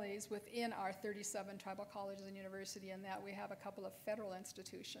anomalies within our 37 tribal colleges and university in that we have a couple of federal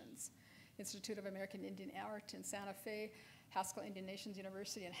institutions. Institute of American Indian Art in Santa Fe, Haskell Indian Nations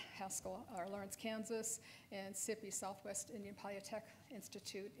University in Haskell, or Lawrence, Kansas, and SIPI, Southwest Indian Polytech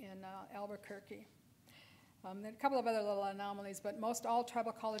Institute in Albuquerque. There are a couple of other little anomalies, but most all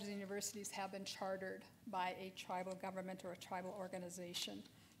tribal colleges and universities have been chartered by a tribal government or a tribal organization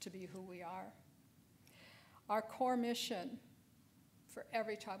to be who we are. Our core mission for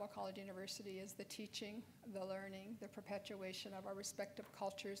every tribal college and university is the teaching, the learning, the perpetuation of our respective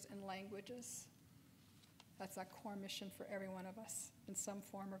cultures and languages. That's our core mission for every one of us in some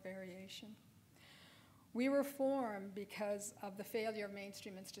form or variation. We were formed because of the failure of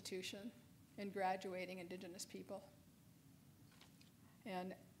mainstream institution in graduating Indigenous people.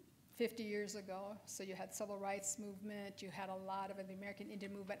 And 50 years ago, so you had civil rights movement, you had a lot of the American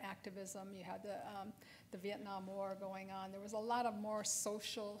Indian movement activism, you had the Vietnam War going on. There was a lot of more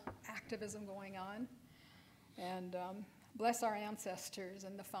social activism going on. And bless our ancestors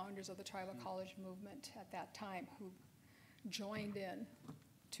and the founders of the tribal college movement at that time who joined in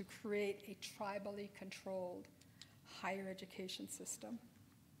to create a tribally controlled higher education system.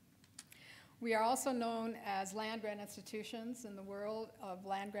 We are also known as land-grant institutions in the world of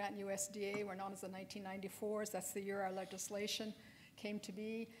land-grant USDA. We're known as the 1994s. That's the year our legislation came to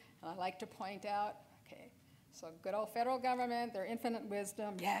be. And I like to point out, okay, so good old federal government, their infinite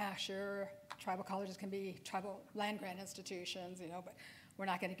wisdom, yeah, sure, tribal colleges can be tribal land-grant institutions, you know, but we're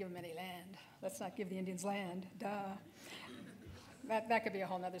not going to give them any land. Let's not give the Indians land, duh. That could be a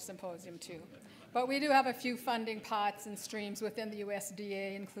whole other symposium too. But we do have a few funding pots and streams within the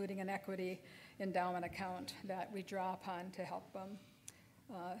USDA, including an equity endowment account that we draw upon to help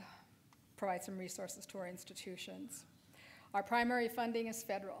provide some resources to our institutions. Our primary funding is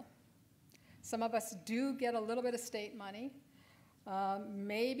federal. Some of us do get a little bit of state money.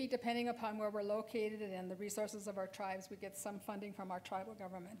 Maybe depending upon where we're located and the resources of our tribes, we get some funding from our tribal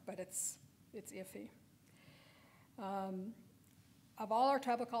government, but it's iffy. Of all our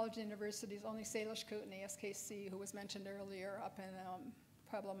tribal colleges and universities, only Salish Kootenai, SKC, who was mentioned earlier up in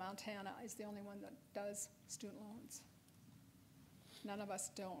Pueblo, Montana, is the only one that does student loans. None of us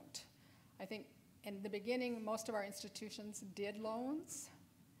don't. I think in the beginning, most of our institutions did loans,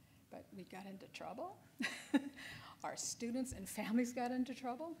 but we got into trouble. Our students and families got into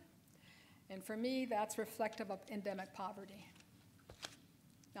trouble. And for me, that's reflective of endemic poverty.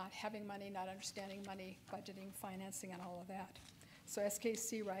 Not having money, not understanding money, budgeting, financing, and all of that. So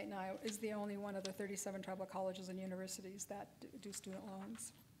SKC right now is the only one of the 37 tribal colleges and universities that do student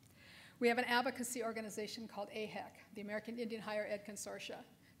loans. We have an advocacy organization called AHEC, the American Indian Higher Ed Consortia,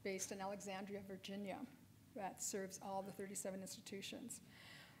 based in Alexandria, Virginia, that serves all the 37 institutions.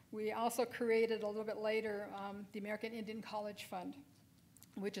 We also created a little bit later the American Indian College Fund,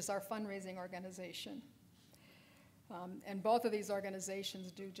 which is our fundraising organization. And both of these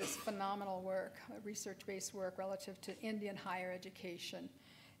organizations do just phenomenal work, research-based work relative to Indian higher education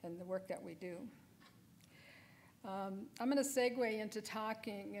and the work that we do. I'm going to segue into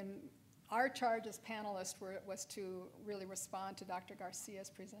talking, and our charge as panelists was to really respond to Dr. Garcia's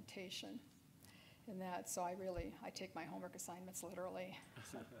presentation. And that, so I take my homework assignments literally.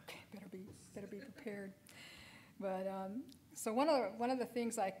 Okay, better be prepared. But so one of the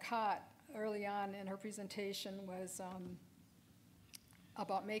things I caught early on in her presentation was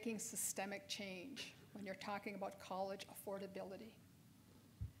about making systemic change when you're talking about college affordability.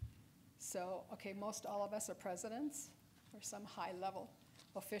 So, okay, most all of us are presidents or some high-level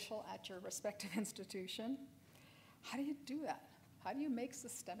official at your respective institution. How do you do that? How do you make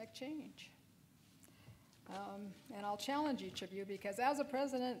systemic change? And I'll challenge each of you, because as a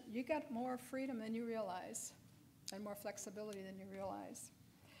president, you got more freedom than you realize and more flexibility than you realize.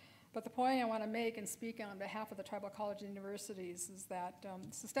 But the point I want to make and speak on behalf of the tribal colleges and universities is that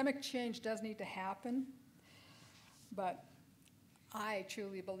systemic change does need to happen, but I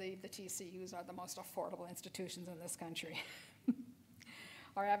truly believe the TCUs are the most affordable institutions in this country.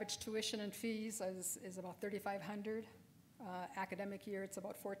 Our average tuition and fees is about $3,500. Academic year, it's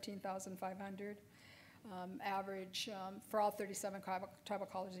about $14,500. Average for all 37 tribal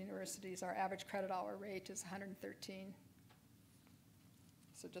colleges and universities, our average credit hour rate is 113.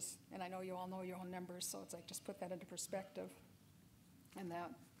 So just, and I know you all know your own numbers, so it's like just put that into perspective and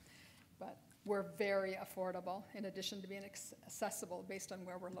that. But we're very affordable in addition to being accessible based on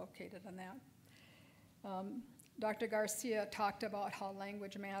where we're located and that. Dr. Garcia talked about how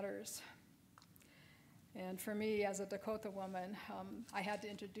language matters. And for me, as a Dakota woman, I had to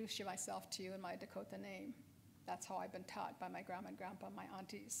introduce myself to you in my Dakota name. That's how I've been taught by my grandma and grandpa, my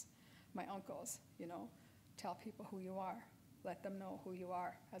aunties, my uncles, you know, tell people who you are. Let them know who you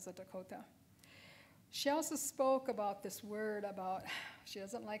are as a Dakota. She also spoke about this word about, she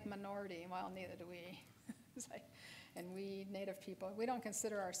doesn't like minority. Well, neither do we. It's like, and we Native people, we don't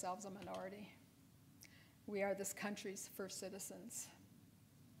consider ourselves a minority. We are this country's first citizens.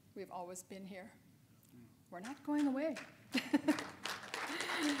 We've always been here. We're not going away.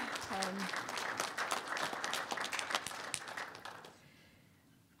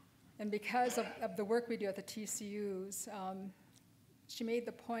 And because of the work we do at the TCUs, she made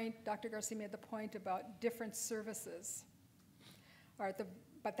the point, Dr. Garcia made the point about different services.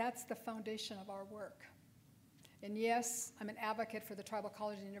 But that's the foundation of our work. And yes, I'm an advocate for the tribal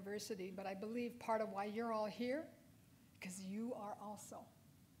college and university, but I believe part of why you're all here, because you are also.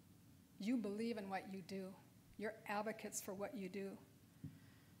 You believe in what you do. You're advocates for what you do.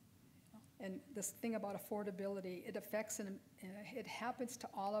 And this thing about affordability, it affects, and it happens to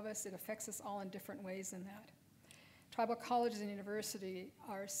all of us. It affects us all in different ways in that. Tribal colleges and university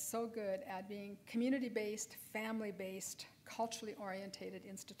are so good at being community-based, family-based, culturally orientated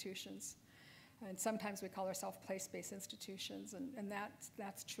institutions. And sometimes we call ourselves place-based institutions, and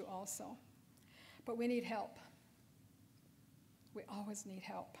that's true also. But we need help. We always need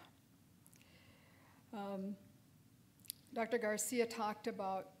help. Dr. Garcia talked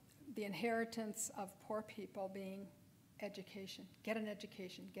about the inheritance of poor people being education. Get an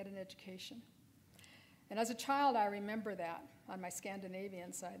education, get an education. And as a child, I remember that on my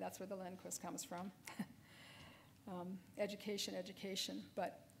Scandinavian side. That's where the Lindquist comes from. Education, education.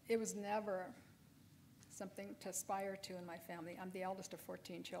 But it was never something to aspire to in my family. I'm the eldest of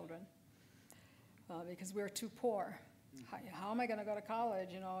 14 children because we were too poor. How am I going to go to college?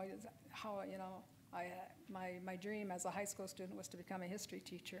 You know, how, you know, my dream as a high school student was to become a history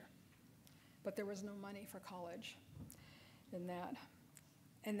teacher, but there was no money for college in that.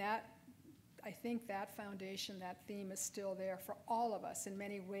 And that, I think that foundation, that theme is still there for all of us in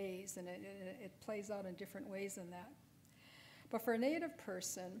many ways, and it plays out in different ways in that. But for a Native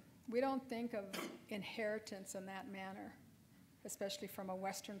person, we don't think of inheritance in that manner, especially from a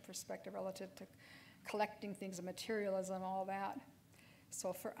Western perspective relative to collecting things and materialism, all that.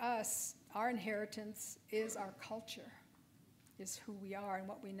 So for us, our inheritance is our culture, is who we are and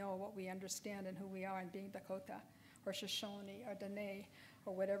what we know, what we understand, and who we are in being Dakota or Shoshone or Dene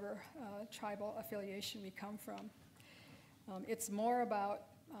or whatever tribal affiliation we come from. It's more about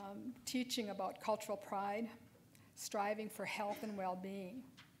teaching about cultural pride, striving for health and well-being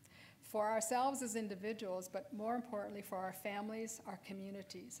for ourselves as individuals, but more importantly for our families, our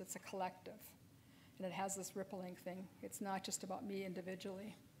communities. It's a collective. And it has this rippling thing. It's not just about me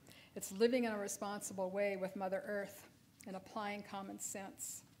individually. It's living in a responsible way with Mother Earth and applying common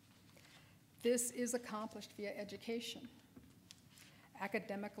sense. This is accomplished via education,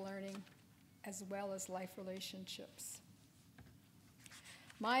 academic learning, as well as life relationships.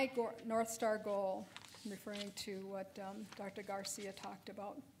 My North Star goal referring to what Dr. Garcia talked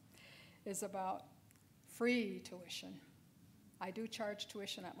about, is about free tuition. I do charge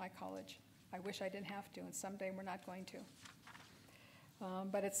tuition at my college. I wish I didn't have to, and someday we're not going to.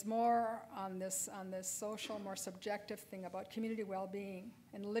 But it's more on this social, more subjective thing about community well-being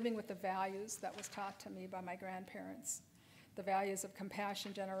and living with the values that was taught to me by my grandparents. The values of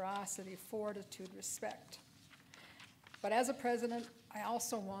compassion, generosity, fortitude, respect. But as a president, I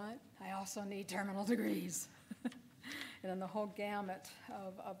also need terminal degrees. And then the whole gamut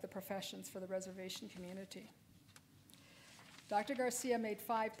of the professions for the reservation community. Dr. Garcia made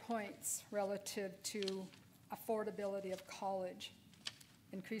 5 points relative to affordability of college.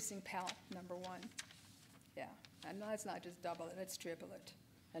 Increasing Pell, number 1. Yeah, and let's not just double it, let's triple it.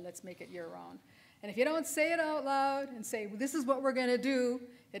 And let's make it year-round. And if you don't say it out loud and say, well, this is what we're gonna do,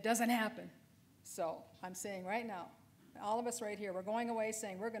 it doesn't happen. So I'm saying right now, all of us right here, we're going away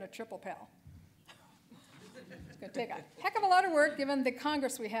saying we're gonna triple Pell. It's gonna take a heck of a lot of work given the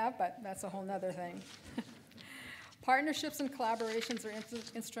Congress we have, but that's a whole nother thing. Partnerships and collaborations are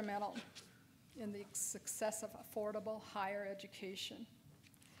instrumental in the success of affordable higher education.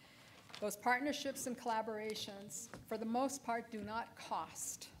 Those partnerships and collaborations, for the most part, do not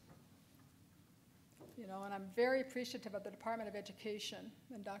cost. You know, and I'm very appreciative of the Department of Education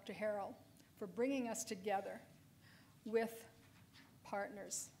and Dr. Harrell for bringing us together with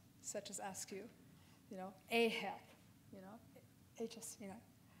partners such as ASCU, you know, AHEC, you know,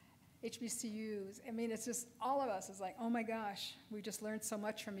 HBCUs. I mean, it's just, all of us is like, oh my gosh, we just learned so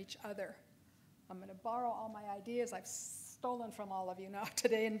much from each other. I'm gonna borrow all my ideas I've stolen from all of you now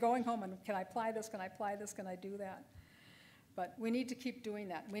today and going home and can I apply this, can I apply this, can I do that? But we need to keep doing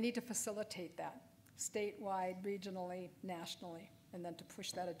that. We need to facilitate that statewide, regionally, nationally, and then to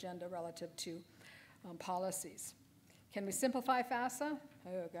push that agenda relative to policies. Can we simplify FAFSA?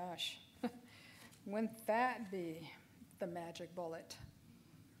 Oh gosh, wouldn't that be the magic bullet?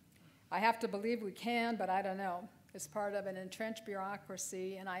 I have to believe we can, but I don't know. It's part of an entrenched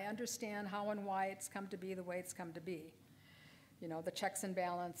bureaucracy, and I understand how and why it's come to be the way it's come to be. You know, the checks and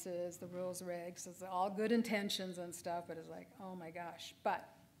balances, the rules, regs, it's all good intentions and stuff, but it's like, oh my gosh. But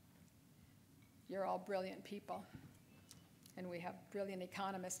you're all brilliant people, and we have brilliant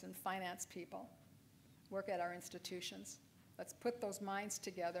economists and finance people work at our institutions. Let's put those minds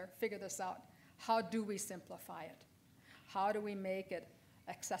together, figure this out. How do we simplify it? How do we make it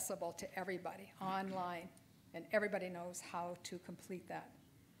accessible to everybody online? And everybody knows how to complete that.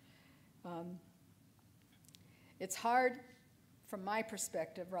 It's hard from my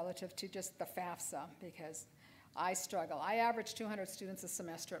perspective relative to just the FAFSA because I struggle. I average 200 students a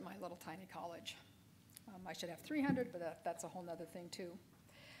semester at my little tiny college. I should have 300, but that's a whole nother thing too.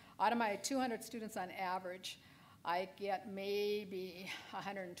 Out of my 200 students on average, I get maybe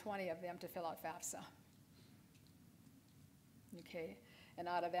 120 of them to fill out FAFSA. Okay. And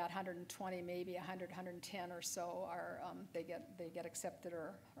out of that 120, maybe 100, 110 or so are they get accepted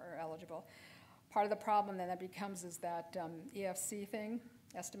or are eligible. Part of the problem then that becomes is that EFC thing,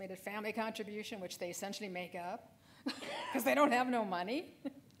 estimated family contribution, which they essentially make up because they don't have no money,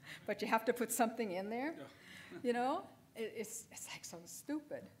 but you have to put something in there. You know, it's like so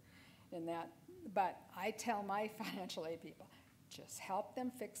stupid in that. But I tell my financial aid people, just help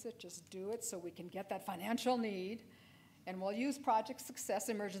them fix it, just do it so we can get that financial need. And we'll use Project Success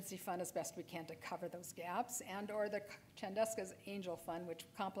Emergency Fund as best we can to cover those gaps, and or the Chandeska's Angel Fund, which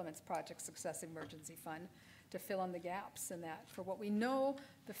complements Project Success Emergency Fund, to fill in the gaps in that for what we know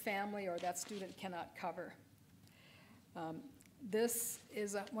the family or that student cannot cover. This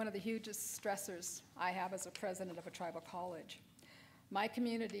is one of the hugest stressors I have as a president of a tribal college. My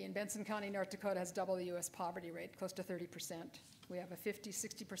community in Benson County, North Dakota has double the U.S. poverty rate, close to 30%. We have a 50,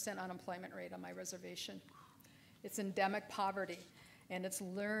 60% unemployment rate on my reservation. It's endemic poverty, and it's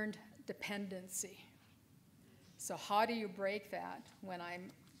learned dependency. So how do you break that when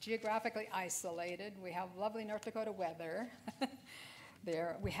I'm geographically isolated? We have lovely North Dakota weather.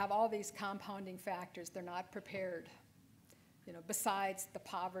 We have all these compounding factors. They're not prepared, you know, besides the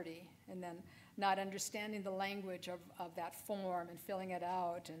poverty, and then not understanding the language of that form and filling it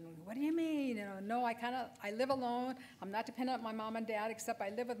out. And what do you mean? You know, no, I live alone. I'm not dependent on my mom and dad, except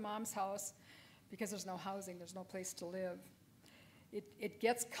I live with mom's house. Because there's no housing, there's no place to live. It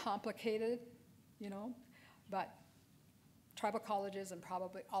gets complicated, you know, but tribal colleges and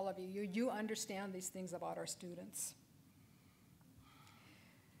probably all of you understand these things about our students.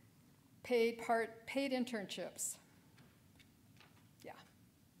 Paid internships. Yeah,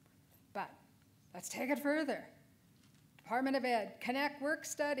 but let's take it further. Department of Ed, connect, work,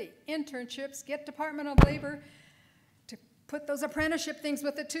 study, internships, get Department of Labor to put those apprenticeship things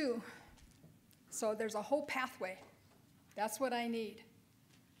with it too. So there's a whole pathway. That's what I need.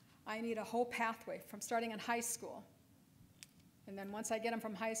 I need a whole pathway from starting in high school. And then once I get them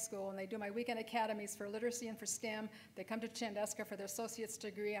from high school and they do my weekend academies for literacy and for STEM, they come to Chandeska for their associate's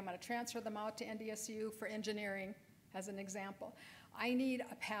degree. I'm going to transfer them out to NDSU for engineering, as an example. I need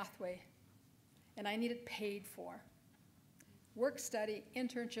a pathway, and I need it paid for. Work, study,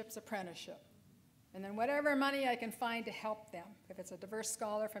 internships, apprenticeship. And then whatever money I can find to help them, if it's a diverse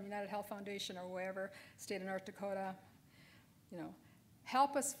scholar from United Health Foundation or wherever, state of North Dakota,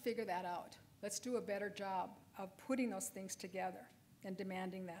 help us figure that out. Let's do a better job of putting those things together and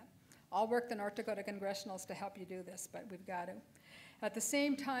demanding that. I'll work the North Dakota Congressionals to help you do this, but we've got to. At the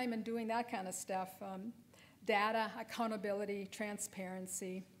same time, in doing that kind of stuff, data, accountability,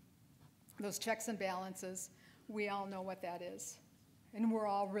 transparency, those checks and balances, we all know what that is. And we're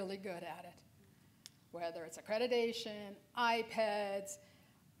all really good at it. Whether it's accreditation, iPads,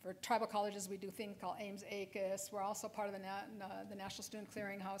 for tribal colleges, we do a thing called Ames-ACUS. We're also part of the National Student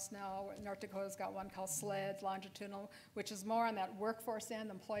Clearinghouse now. North Dakota's got one called SLED, longitudinal, which is more on that workforce end,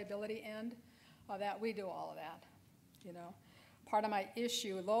 employability end. That we do all of that, Part of my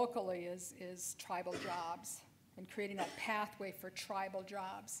issue locally is tribal jobs and creating that pathway for tribal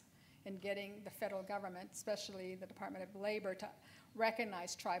jobs and getting the federal government, especially the Department of Labor, to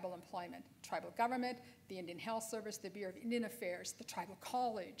recognize tribal employment. Tribal government, the Indian Health Service, the Bureau of Indian Affairs, the tribal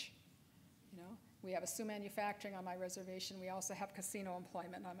college. We have a Sioux manufacturing on my reservation. We also have casino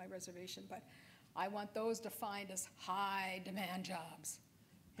employment on my reservation, but I want those defined as high demand jobs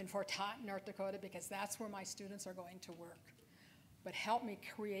in Fort Totten, North Dakota, because that's where my students are going to work. But help me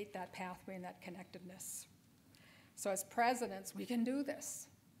create that pathway and that connectedness. So as presidents, we can do this.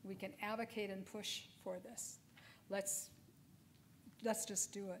 We can advocate and push for this. Let's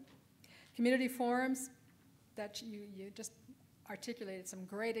just do it. Community forums, that you just articulated some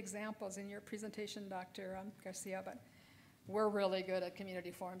great examples in your presentation, Dr. Garcia, but we're really good at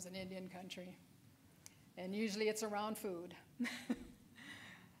community forums in Indian country. And usually it's around food.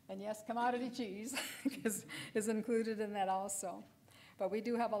 And yes, commodity cheese is included in that also. But we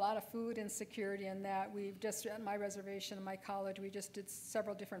do have a lot of food insecurity in that. We've just, at my reservation and my college, we just did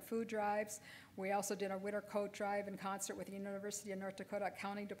several different food drives. We also did a winter coat drive in concert with the University of North Dakota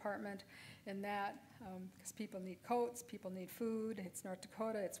Accounting Department in that, because people need coats, people need food. It's North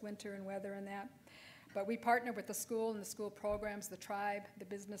Dakota, it's winter and weather and that. But we partner with the school and the school programs, the tribe, the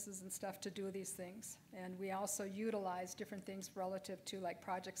businesses and stuff to do these things. And we also utilize different things relative to like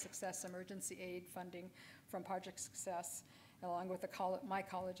Project Success, emergency aid funding from Project Success. Along with my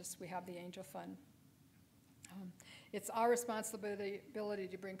colleges, we have the Angel Fund. It's our responsibility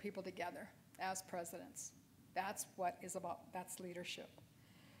to bring people together as presidents. That's what is about, that's leadership.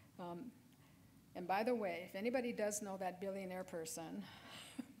 And by the way, if anybody does know that billionaire person,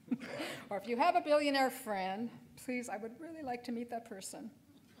 or if you have a billionaire friend, please, I would really like to meet that person.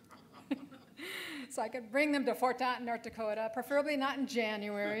 So I could bring them to Fort Totten, North Dakota, preferably not in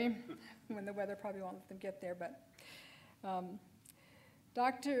January, when the weather probably won't let them get there, but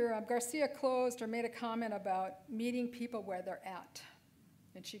Dr. Garcia closed or made a comment about meeting people where they're at.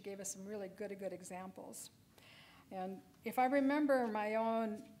 And she gave us some really good examples. And if I remember my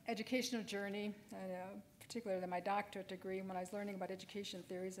own educational journey, particularly my doctorate degree, when I was learning about education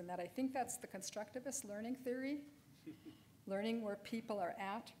theories, and that I think that's the constructivist learning theory, learning where people are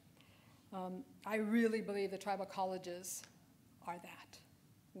at. I really believe the tribal colleges are that.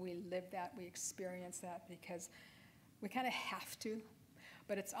 We live that, we experience that, because we kind of have to,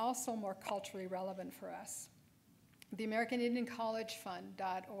 but it's also more culturally relevant for us. The American Indian College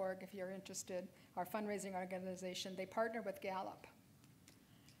Fund.org, if you're interested, our fundraising organization, they partner with Gallup.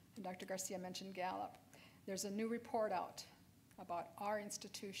 And Dr. Garcia mentioned Gallup. There's a new report out about our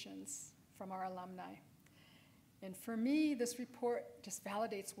institutions from our alumni. And for me, this report just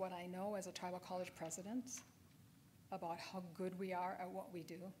validates what I know as a tribal college president about how good we are at what we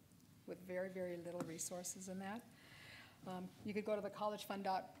do with very, very little resources in that. You could go to the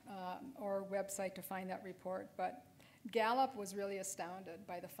collegefund.org website to find that report, but Gallup was really astounded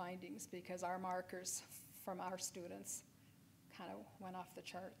by the findings because our markers from our students kind of went off the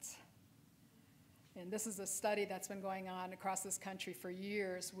charts. And this is a study that's been going on across this country for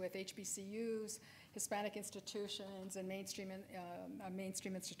years with HBCUs, Hispanic institutions, and mainstream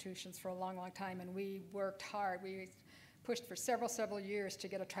institutions for a long, long time. And we worked hard. We pushed for several years to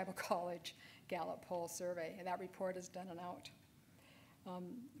get a tribal college Gallup poll survey, and that report is done and out.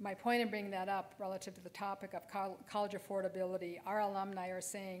 My point in bringing that up relative to the topic of college affordability, our alumni are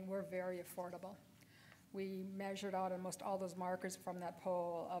saying we're very affordable. We measured out almost all those markers from that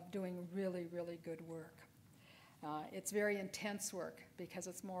poll of doing really, really good work. It's very intense work because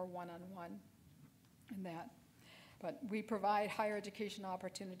it's more one-on-one. in that. But we provide higher education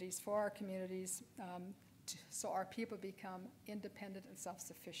opportunities for our communities so our people become independent and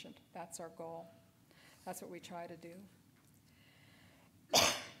self-sufficient. That's our goal. That's what we try to do.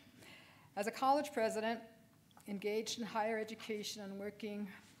 As a college president, engaged in higher education and working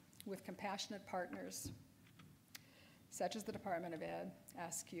with compassionate partners, such as the Department of Ed,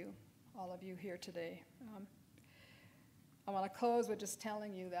 ask you, all of you here today. I want to close with just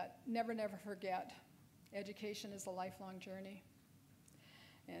telling you that never, never forget, education is a lifelong journey.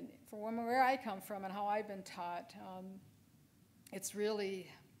 And from where I come from and how I've been taught, it's really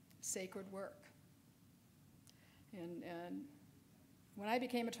sacred work. And when I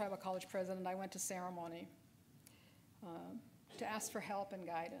became a tribal college president, I went to ceremony to ask for help and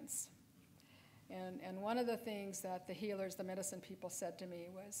guidance. And one of the things that the healers, the medicine people said to me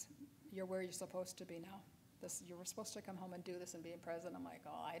was, "You're where you're supposed to be now. You were supposed to come home and do this and be president." I'm like,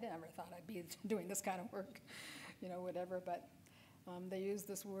 oh, I never thought I'd be doing this kind of work, you know, whatever. But they use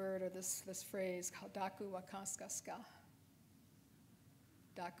this word or this phrase called daku wakanskaska.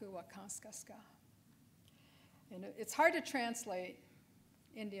 Daku wakanskaska. And it's hard to translate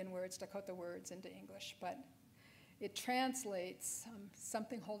Indian words, Dakota words, into English, but it translates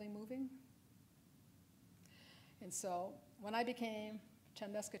something holy moving. And so when I became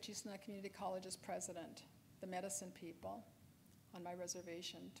Chandeska-Chisana Community College's president, the medicine people on my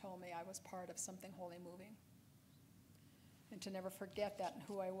reservation told me I was part of something holy moving. And to never forget that and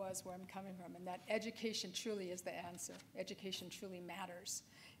who I was, where I'm coming from, and that education truly is the answer. Education truly matters.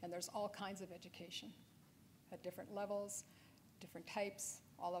 And there's all kinds of education at different levels, different types,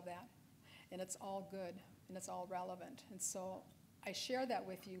 all of that. And it's all good, and it's all relevant. And so I share that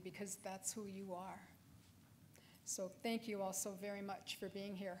with you because that's who you are. So thank you all so very much for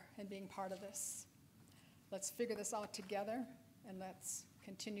being here and being part of this. Let's figure this out together, and let's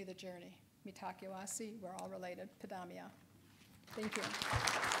continue the journey. Mitakiwasi, we're all related. Padamia. Thank you.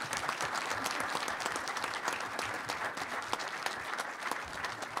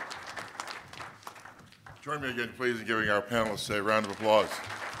 Join me again, please, in giving our panelists a round of applause.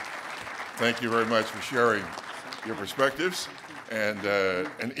 Thank you very much for sharing your perspectives and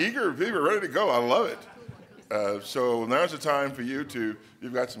eager people ready to go. I love it. So now's the time for you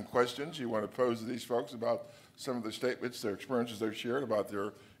you've got some questions you want to pose to these folks about some of the statements, their experiences they've shared about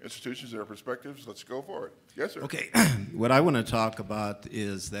their institutions, their perspectives. Let's go for it. Yes, sir. Okay. What I want to talk about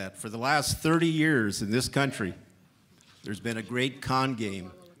is that for the last 30 years in this country, there's been a great con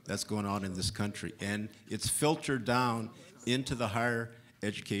game that's going on in this country, and it's filtered down into the higher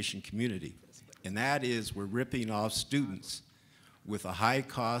education community. And that is we're ripping off students with a high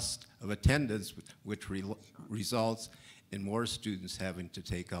cost of attendance, which results in more students having to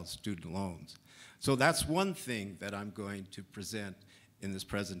take out student loans. So that's one thing that I'm going to present in this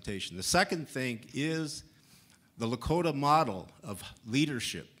presentation. The second thing is the Lakota model of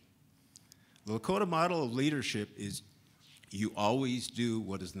leadership. The Lakota model of leadership is you always do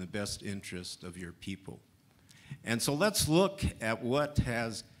what is in the best interest of your people. And so let's look at what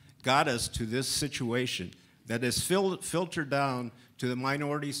has got us to this situation that is filtered down to the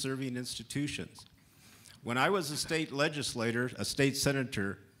minority-serving institutions. When I was a state legislator, a state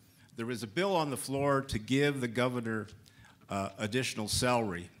senator, there was a bill on the floor to give the governor additional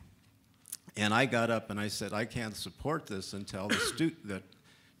salary. And I got up and I said, I can't support this until the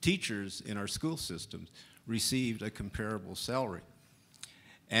teachers in our school systems received a comparable salary.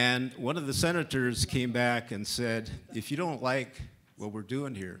 And one of the senators came back and said, if you don't like what we're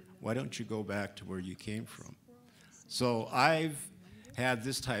doing here, why don't you go back to where you came from? So I've had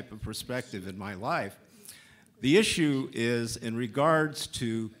this type of perspective in my life. The issue is in regards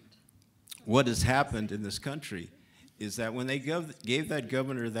to what has happened in this country is that when they gave that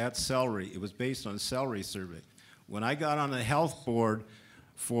governor that salary, it was based on a salary survey. When I got on the health board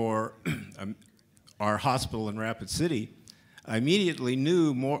for our hospital in Rapid City, I immediately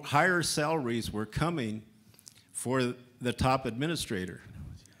knew higher salaries were coming for the top administrator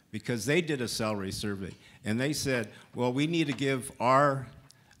because they did a salary survey. And they said, well, we need to give our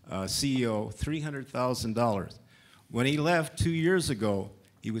CEO $300,000. When he left 2 years ago,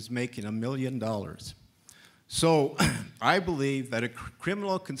 he was making $1 million. So I believe that a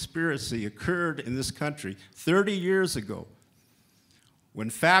criminal conspiracy occurred in this country 30 years ago when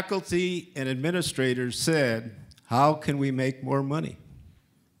faculty and administrators said, how can we make more money?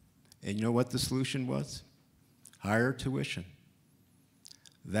 And you know what the solution was? Higher tuition.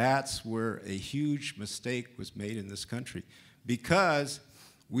 That's where a huge mistake was made in this country because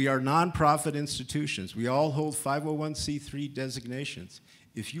we are nonprofit institutions. We all hold 501c3 designations.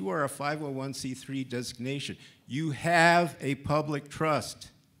 If you are a 501c3 designation, you have a public trust.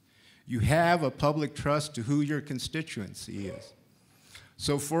 You have a public trust to who your constituency is.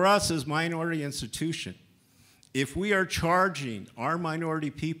 So for us as minority institution, if we are charging our minority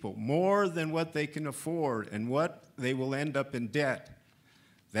people more than what they can afford and what they will end up in debt,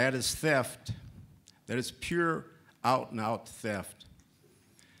 that is theft. That is pure out-and-out theft.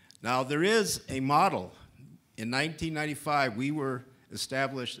 Now, there is a model. In 1995, we were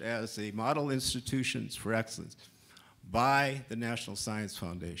established as a model institutions for excellence by the National Science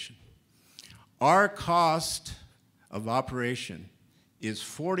Foundation. Our cost of operation is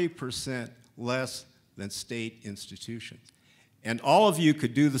 40% less than state institutions. And all of you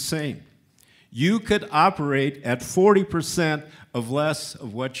could do the same. You could operate at 40% of less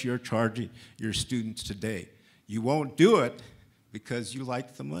of what you're charging your students today. You won't do it because you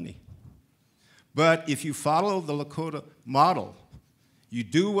like the money. But if you follow the Lakota model, you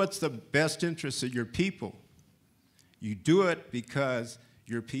do what's the best interest of your people. You do it because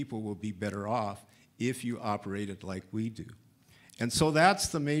your people will be better off if you operate it like we do. And so that's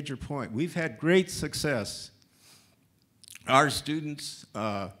the major point. We've had great success. Our students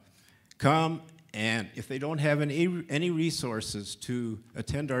come, and if they don't have any resources to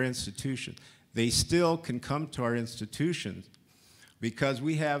attend our institution, they still can come to our institutions because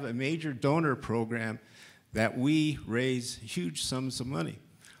we have a major donor program that we raise huge sums of money.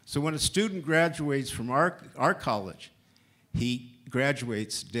 So when a student graduates from our college, he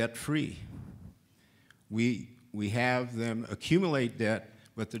graduates debt-free. We have them accumulate debt,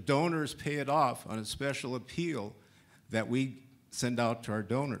 but the donors pay it off on a special appeal that we send out to our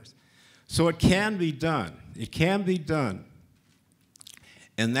donors. So it can be done. It can be done.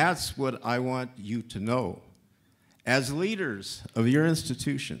 And that's what I want you to know. As leaders of your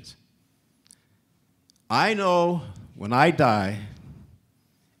institutions, I know when I die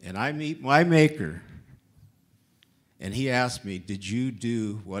and I meet my Maker, and he asks me, did you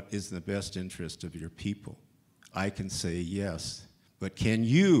do what is in the best interest of your people? I can say yes. But can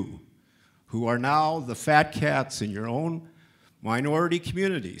you, who are now the fat cats in your own minority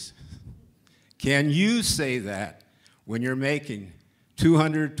communities, can you say that when you're making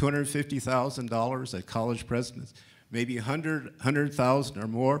 $200,000, $250,000 at college presidents, maybe $100,000 or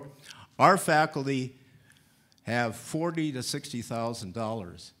more? Our faculty have $40,000 to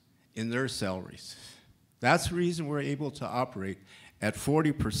 $60,000 in their salaries. That's the reason we're able to operate at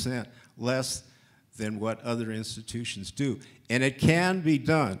 40% less than what other institutions do. And it can be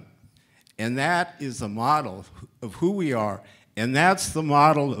done. And that is a model of who we are. And that's the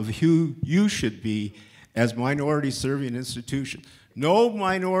model of who you should be as minority-serving institutions. No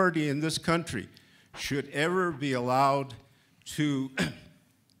minority in this country should ever be allowed to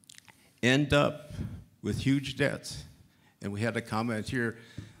end up with huge debts. And we had a comment here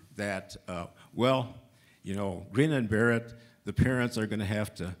that, well, you know, Green and Barrett, the parents are going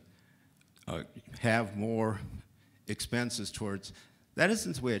to have more expenses towards. That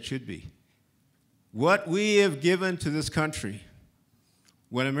isn't the way it should be. What we have given to this country,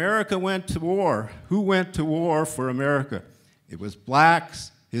 when America went to war, who went to war for America? It was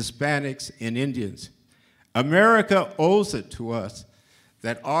blacks, Hispanics, and Indians. America owes it to us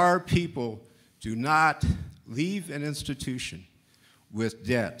that our people do not leave an institution with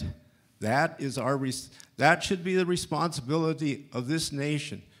debt. That should be the responsibility of this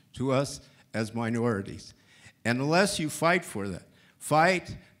nation to us as minorities. And unless you fight for that,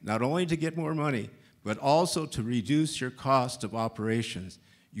 fight not only to get more money, but also to reduce your cost of operations,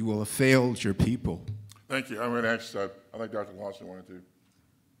 you will have failed your people. Thank you. I'm going to ask, I think Dr. Lawson wanted to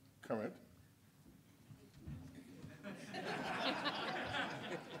comment.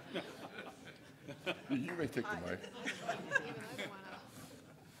 You may take the mic.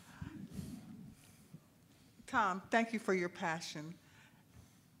 Tom, thank you for your passion.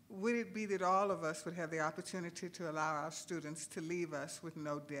 Would it be that all of us would have the opportunity to allow our students to leave us with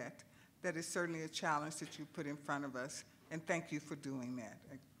no debt? That is certainly a challenge that you put in front of us, and thank you for doing that.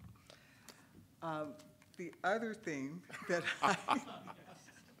 The other thing that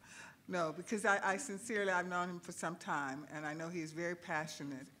no, because I sincerely, I've known him for some time, and I know he is very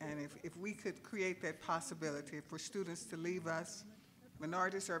passionate, and if we could create that possibility for students to leave us,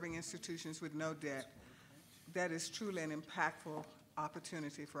 minority-serving institutions with no debt, that is truly an impactful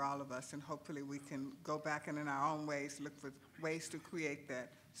opportunity for all of us, and hopefully we can go back and in our own ways look for ways to create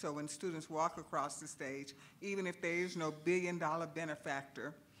that. So when students walk across the stage, even if there is no billion-dollar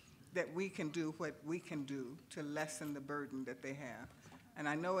benefactor, that we can do what we can do to lessen the burden that they have. And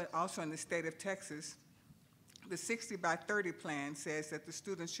I know it also in the state of Texas, the 60 by 30 plan says that the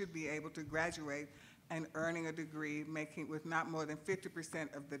students should be able to graduate and earning a degree, making with not more than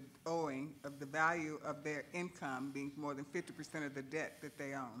 50% of the owing of the value of their income being more than 50% of the debt that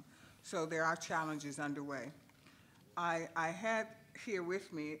they own. So there are challenges underway. I had here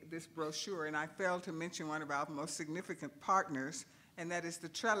with me this brochure, and I failed to mention one of our most significant partners, and that is the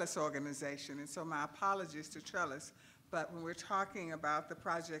Trellis organization. And so my apologies to Trellis, but when we're talking about the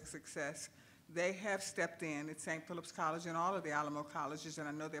project success, they have stepped in at St. Philip's College and all of the Alamo colleges, and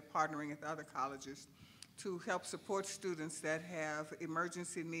I know they're partnering with other colleges to help support students that have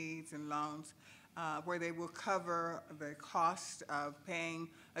emergency needs and loans, where they will cover the cost of paying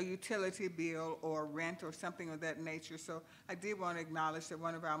a utility bill or rent or something of that nature. So I did want to acknowledge that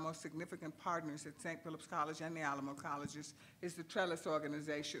one of our most significant partners at St. Philip's College and the Alamo colleges is the Trellis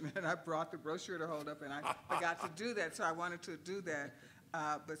organization. And I brought the brochure to hold up, and I forgot to do that, so I wanted to do that,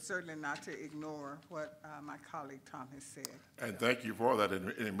 but certainly not to ignore what my colleague Tom has said. And thank you for that.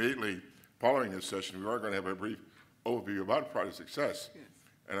 And immediately following this session, we are going to have a brief overview about project success. Yes.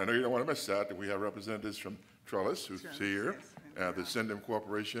 And I know you don't want to miss that we have representatives from Trellis, who's Trellis, here, yes, the Sendem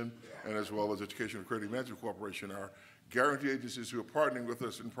Corporation, and as well as Education and Credit Management Corporation, are guarantee agencies who are partnering with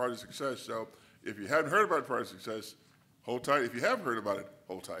us in Project Success. So if you hadn't heard about Project Success, hold tight. If you have heard about it,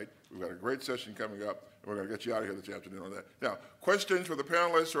 hold tight. We've got a great session coming up, and we're going to get you out of here this afternoon on that. Now, questions for the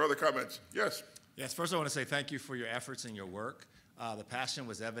panelists or other comments? Yes? Yes, first I want to say thank you for your efforts and your work. The passion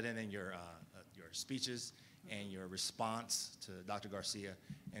was evident in your speeches and your response to Dr. Garcia.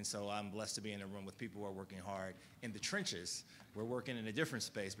 And so I'm blessed to be in a room with people who are working hard in the trenches. We're working in a different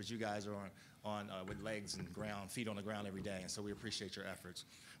space, but you guys are on with legs and ground, feet on the ground every day, and so we appreciate your efforts.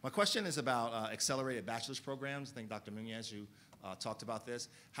 My question is about accelerated bachelor's programs. I think Dr. Munoz, you talked about this.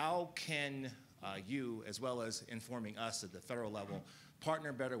 How can you, as well as informing us at the federal level,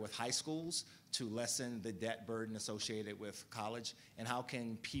 partner better with high schools to lessen the debt burden associated with college? And how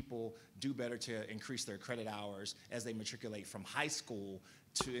can people do better to increase their credit hours as they matriculate from high school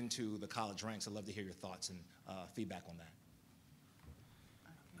into the college ranks? I'd love to hear your thoughts and feedback on that.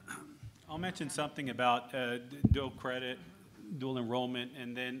 I'll mention something about dual credit, dual enrollment,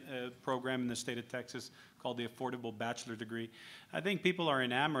 and then a program in the state of Texas called the Affordable Bachelor Degree. I think people are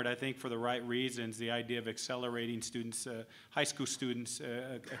enamored, I think for the right reasons, the idea of accelerating students, high school students,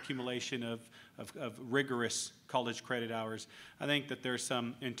 accumulation of rigorous college credit hours. I think that there's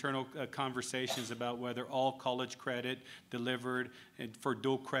some internal conversations about whether all college credit delivered for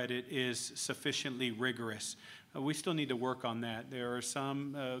dual credit is sufficiently rigorous. We still need to work on that. There are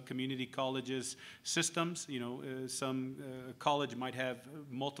some community colleges systems, some college might have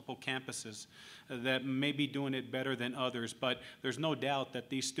multiple campuses that may be doing it better than others, but there's no doubt that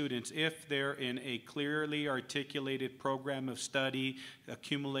these students, if they're in a clearly articulated program of study,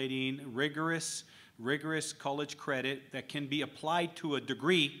 accumulating rigorous college credit that can be applied to a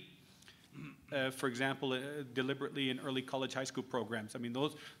degree, for example, deliberately in early college, high school programs. I mean,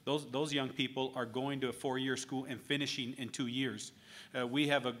 those young people are going to a four-year school and finishing in 2 years. We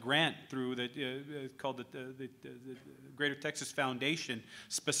have a grant through called the Greater Texas Foundation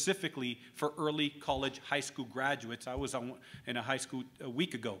specifically for early college, high school graduates. I was in a high school a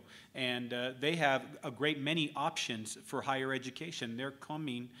week ago, and they have a great many options for higher education. They're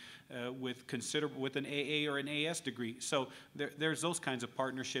coming with an AA or an AS degree. So there's those kinds of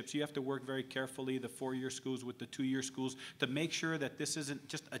partnerships. You have to work very carefully, the four-year schools with the two-year schools, to make sure that this isn't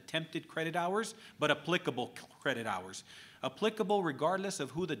just attempted credit hours, but applicable credit hours. Applicable regardless of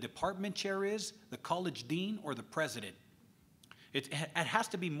who the department chair is, the college dean, or the president. It has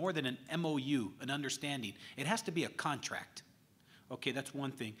to be more than an MOU, an understanding. It has to be a contract. Okay, that's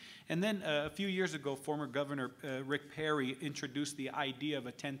one thing. And then a few years ago, former Governor Rick Perry introduced the idea of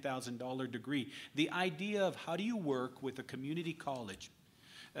a $10,000 degree. The idea of how do you work with a community college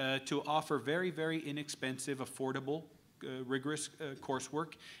to offer very, very inexpensive, affordable, rigorous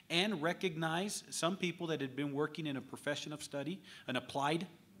coursework, and recognize some people that had been working in a profession of study, an applied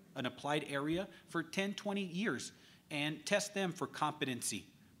area for 10, 20 years, and test them for competency.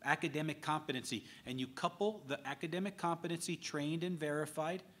 Academic competency, and you couple the academic competency trained and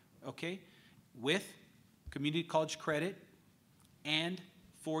verified, okay, with community college credit and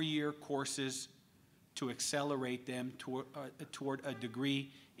four-year courses to accelerate them toward a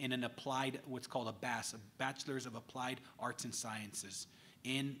degree in an applied, what's called a BAS, a Bachelor's of Applied Arts and Sciences,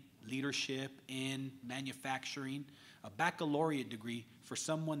 in leadership, in manufacturing, a baccalaureate degree for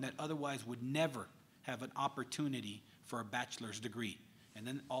someone that otherwise would never have an opportunity for a bachelor's degree. And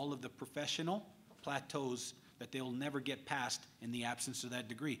then all of the professional plateaus that they'll never get past in the absence of that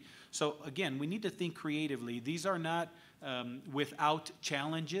degree. So again, we need to think creatively. These are not without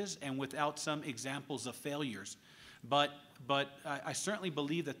challenges and without some examples of failures. But I certainly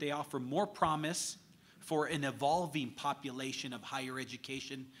believe that they offer more promise for an evolving population of higher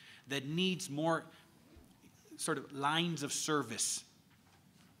education that needs more sort of lines of service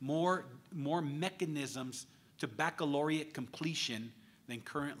more mechanisms to baccalaureate completion than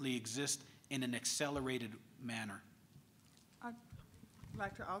currently exist in an accelerated manner. I'd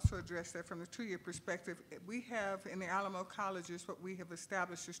like to also address that from the two-year perspective. We have in the Alamo colleges what we have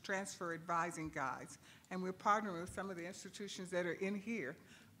established as transfer advising guides, and we're partnering with some of the institutions that are in here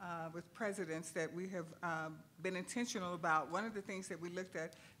with presidents that we have been intentional about. One of the things that we looked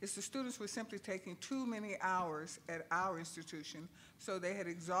at is the students were simply taking too many hours at our institution, so they had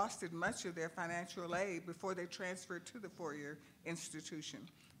exhausted much of their financial aid before they transferred to the four-year institution.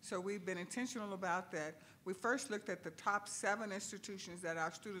 So we've been intentional about that. We first looked at the top 7 institutions that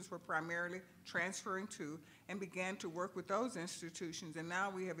our students were primarily transferring to and began to work with those institutions, and now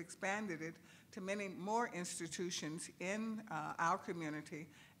we have expanded it to many more institutions in our community,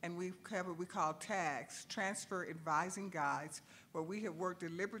 and we have what we call TAGs, Transfer Advising Guides, where we have worked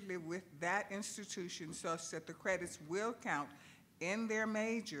deliberately with that institution such that the credits will count in their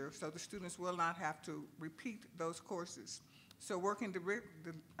major, so the students will not have to repeat those courses. So working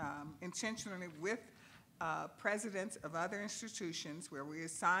intentionally with presidents of other institutions where we are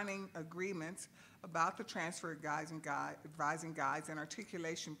signing agreements about the transfer guides and advising guides and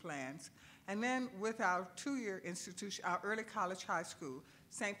articulation plans. And then with our two-year institution, our early college high school,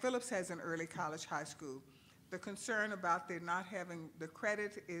 St. Philip's has an early college high school. The concern about their not having, the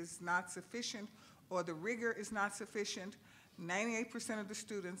credit is not sufficient or the rigor is not sufficient. 98% of the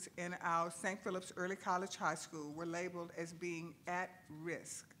students in our St. Philip's Early College High School were labeled as being at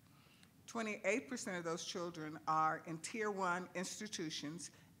risk. 28% of those children are in Tier 1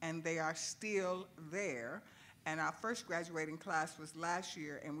 institutions, and they are still there. And our first graduating class was last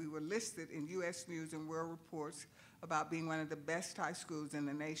year, and we were listed in U.S. News and World Reports about being one of the best high schools in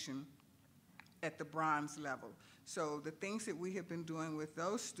the nation at the bronze level. So the things that we have been doing with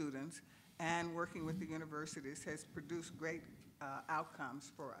those students and working with the universities has produced great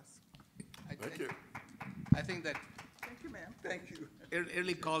outcomes for us. Thank you. I think that Thank you, ma'am. Thank you.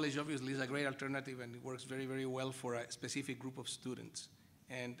 early college obviously is a great alternative, and it works very, very well for a specific group of students.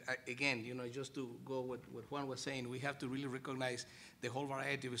 And again, you know, just to go with what Juan was saying, we have to really recognize the whole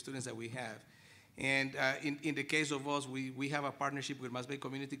variety of students that we have. And in the case of us, we have a partnership with Mass Bay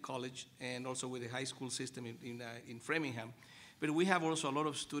Community College and also with the high school system in Framingham. But we have also a lot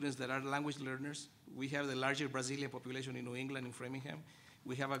of students that are language learners. We have the largest Brazilian population in New England, in Framingham.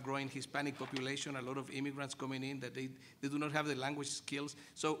 We have a growing Hispanic population, a lot of immigrants coming in that they do not have the language skills.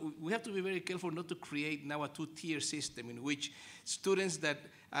 So we have to be very careful not to create now a two-tier system in which students that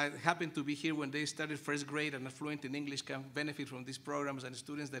happen to be here when they started first grade and are fluent in English can benefit from these programs, and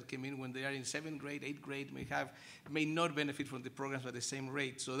students that came in when they are in 7th grade, 8th grade may not benefit from the programs at the same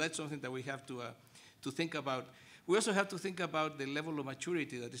rate. So that's something that we have to think about. We also have to think about the level of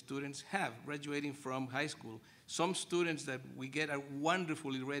maturity that the students have graduating from high school. Some students that we get are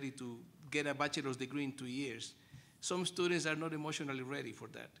wonderfully ready to get a bachelor's degree in 2 years. Some students are not emotionally ready for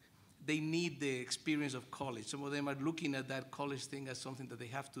that. They need the experience of college. Some of them are looking at that college thing as something that they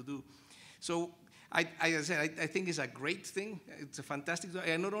have to do. So I think it's a great thing. It's a fantastic thing.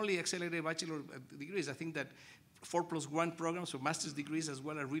 And not only accelerated bachelor degrees, I think that 4+1 programs or master's degrees as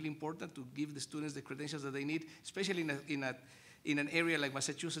well are really important to give the students the credentials that they need, especially in an area like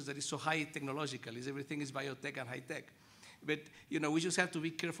Massachusetts that is so high technological. Everything is biotech and high tech. But you know, we just have to be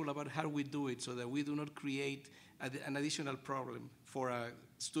careful about how we do it so that we do not create an additional problem for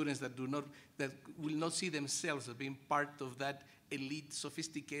students that will not see themselves as being part of that elite,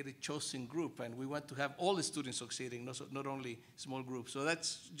 sophisticated, chosen group. And we want to have all the students succeeding, not only small groups. So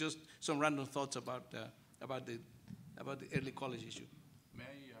that's just some random thoughts about the early college issue. May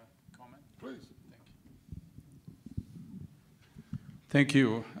I comment? Please. Thank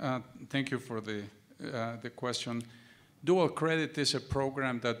you. Thank you for the question. Dual credit is a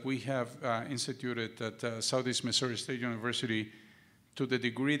program that we have instituted at Southeast Missouri State University to the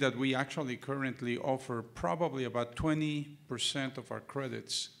degree that we actually currently offer probably about 20% of our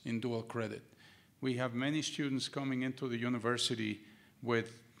credits in dual credit. We have many students coming into the university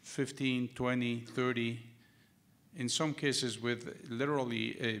with 15, 20, 30, in some cases with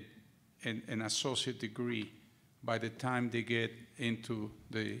literally an associate degree by the time they get into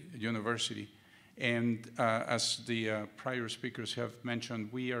the university. And as the prior speakers have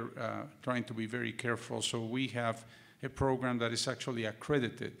mentioned, we are trying to be very careful. So we have a program that is actually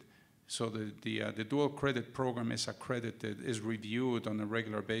accredited. So the dual credit program is accredited, is reviewed on a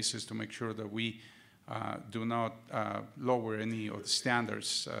regular basis to make sure that we do not lower any of the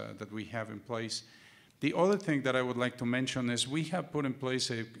standards that we have in place. The other thing that I would like to mention is we have put in place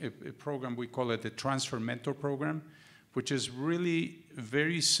a program, we call it the Transfer Mentor Program, which is really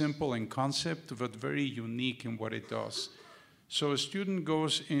very simple in concept, but very unique in what it does. So a student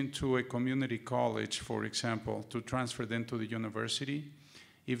goes into a community college, for example, to transfer them to the university.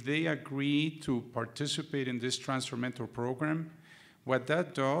 If they agree to participate in this transfer mentor program, what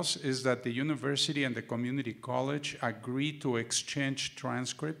that does is that the university and the community college agree to exchange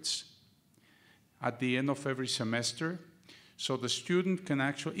transcripts at the end of every semester. So the student can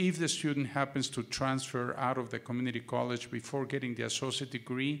actually, if the student happens to transfer out of the community college before getting the associate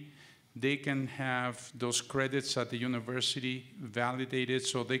degree, they can have those credits at the university validated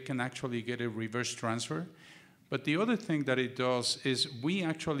so they can actually get a reverse transfer. But the other thing that it does is we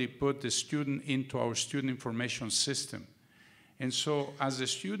actually put the student into our student information system. And so as the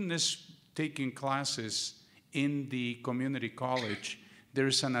student is taking classes in the community college, there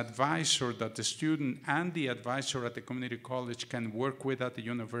is an advisor that the student and the advisor at the community college can work with at the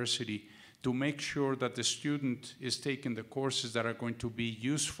university to make sure that the student is taking the courses that are going to be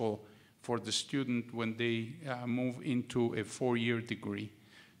useful for the student when they move into a 4-year degree.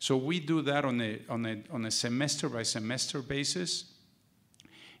 So we do that on a semester by semester basis.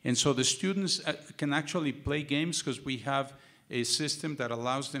 And so the students can actually play games because we have a system that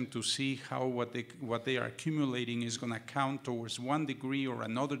allows them to see how what they are accumulating is going to count towards one degree or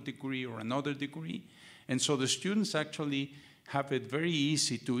another degree or another degree. And so the students actually have it very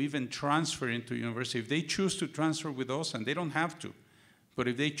easy to even transfer into university. If they choose to transfer with us, and they don't have to, but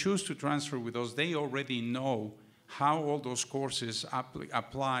if they choose to transfer with us, they already know how all those courses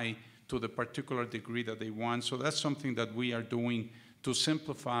apply to the particular degree that they want. So that's something that we are doing to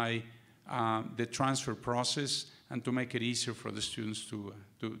simplify the transfer process and to make it easier for the students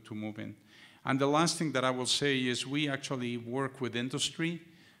to move in. And the last thing that I will say is we actually work with industry.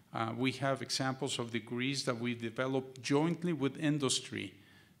 We have examples of degrees that we developed jointly with industry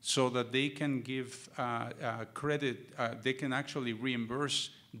so that they can give credit, they can actually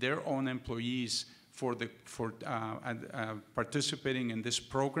reimburse their own employees for participating in this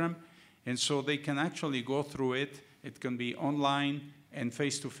program. And so they can actually go through it. It can be online and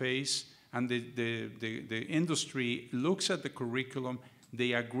face-to-face. And the industry looks at the curriculum,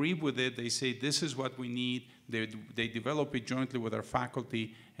 they agree with it, they say this is what we need, they develop it jointly with our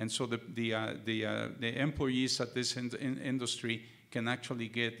faculty, and so the employees at this industry can actually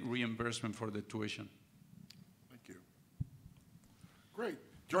get reimbursement for the tuition. Thank you. Great.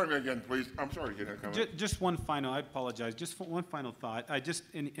 Join me again, please. I'm sorry, you had a comment. Just one final, I apologize, just one final thought.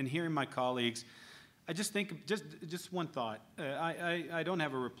 In hearing my colleagues, I just think, just one thought. I don't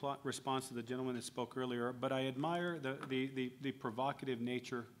have a response to the gentleman that spoke earlier, but I admire the provocative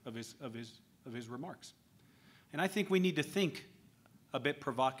nature of his remarks. And I think we need to think a bit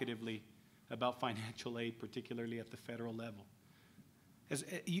provocatively about financial aid, particularly at the federal level. As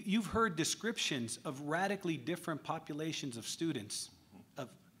you've heard descriptions of radically different populations of students of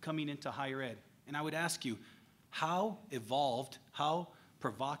coming into higher ed. And I would ask you, how evolved, how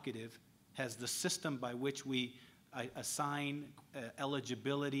provocative has the system by which we assign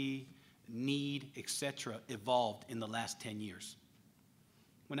eligibility, need, etc., evolved in the last 10 years?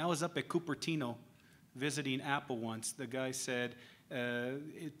 When I was up at Cupertino visiting Apple once, the guy said,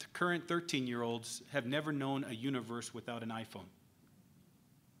 current 13-year-olds have never known a universe without an iPhone.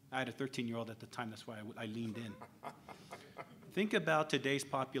 I had a 13-year-old at the time, that's why I leaned in. Think about today's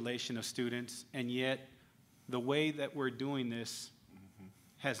population of students, and yet the way that we're doing this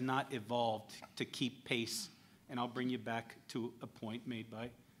has not evolved to keep pace. And I'll bring you back to a point made by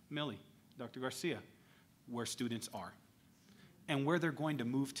Millie, Dr. Garcia, where students are and where they're going to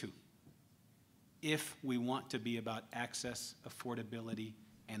move to if we want to be about access, affordability,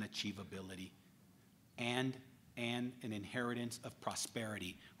 and achievability, and an inheritance of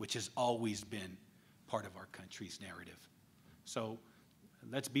prosperity, which has always been part of our country's narrative. So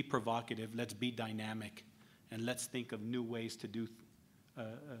let's be provocative, let's be dynamic, and let's think of new ways to do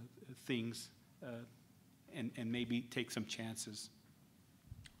things and maybe take some chances.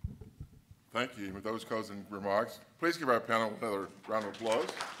 Thank you. With those closing remarks, please give our panel another round of applause.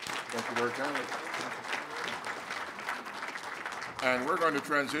 Thank you very kindly. And we're going to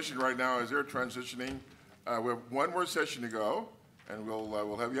transition right now as they're transitioning. We have one more session to go, and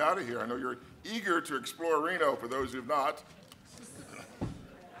we'll have you out of here. I know you're eager to explore Reno, for those who've not.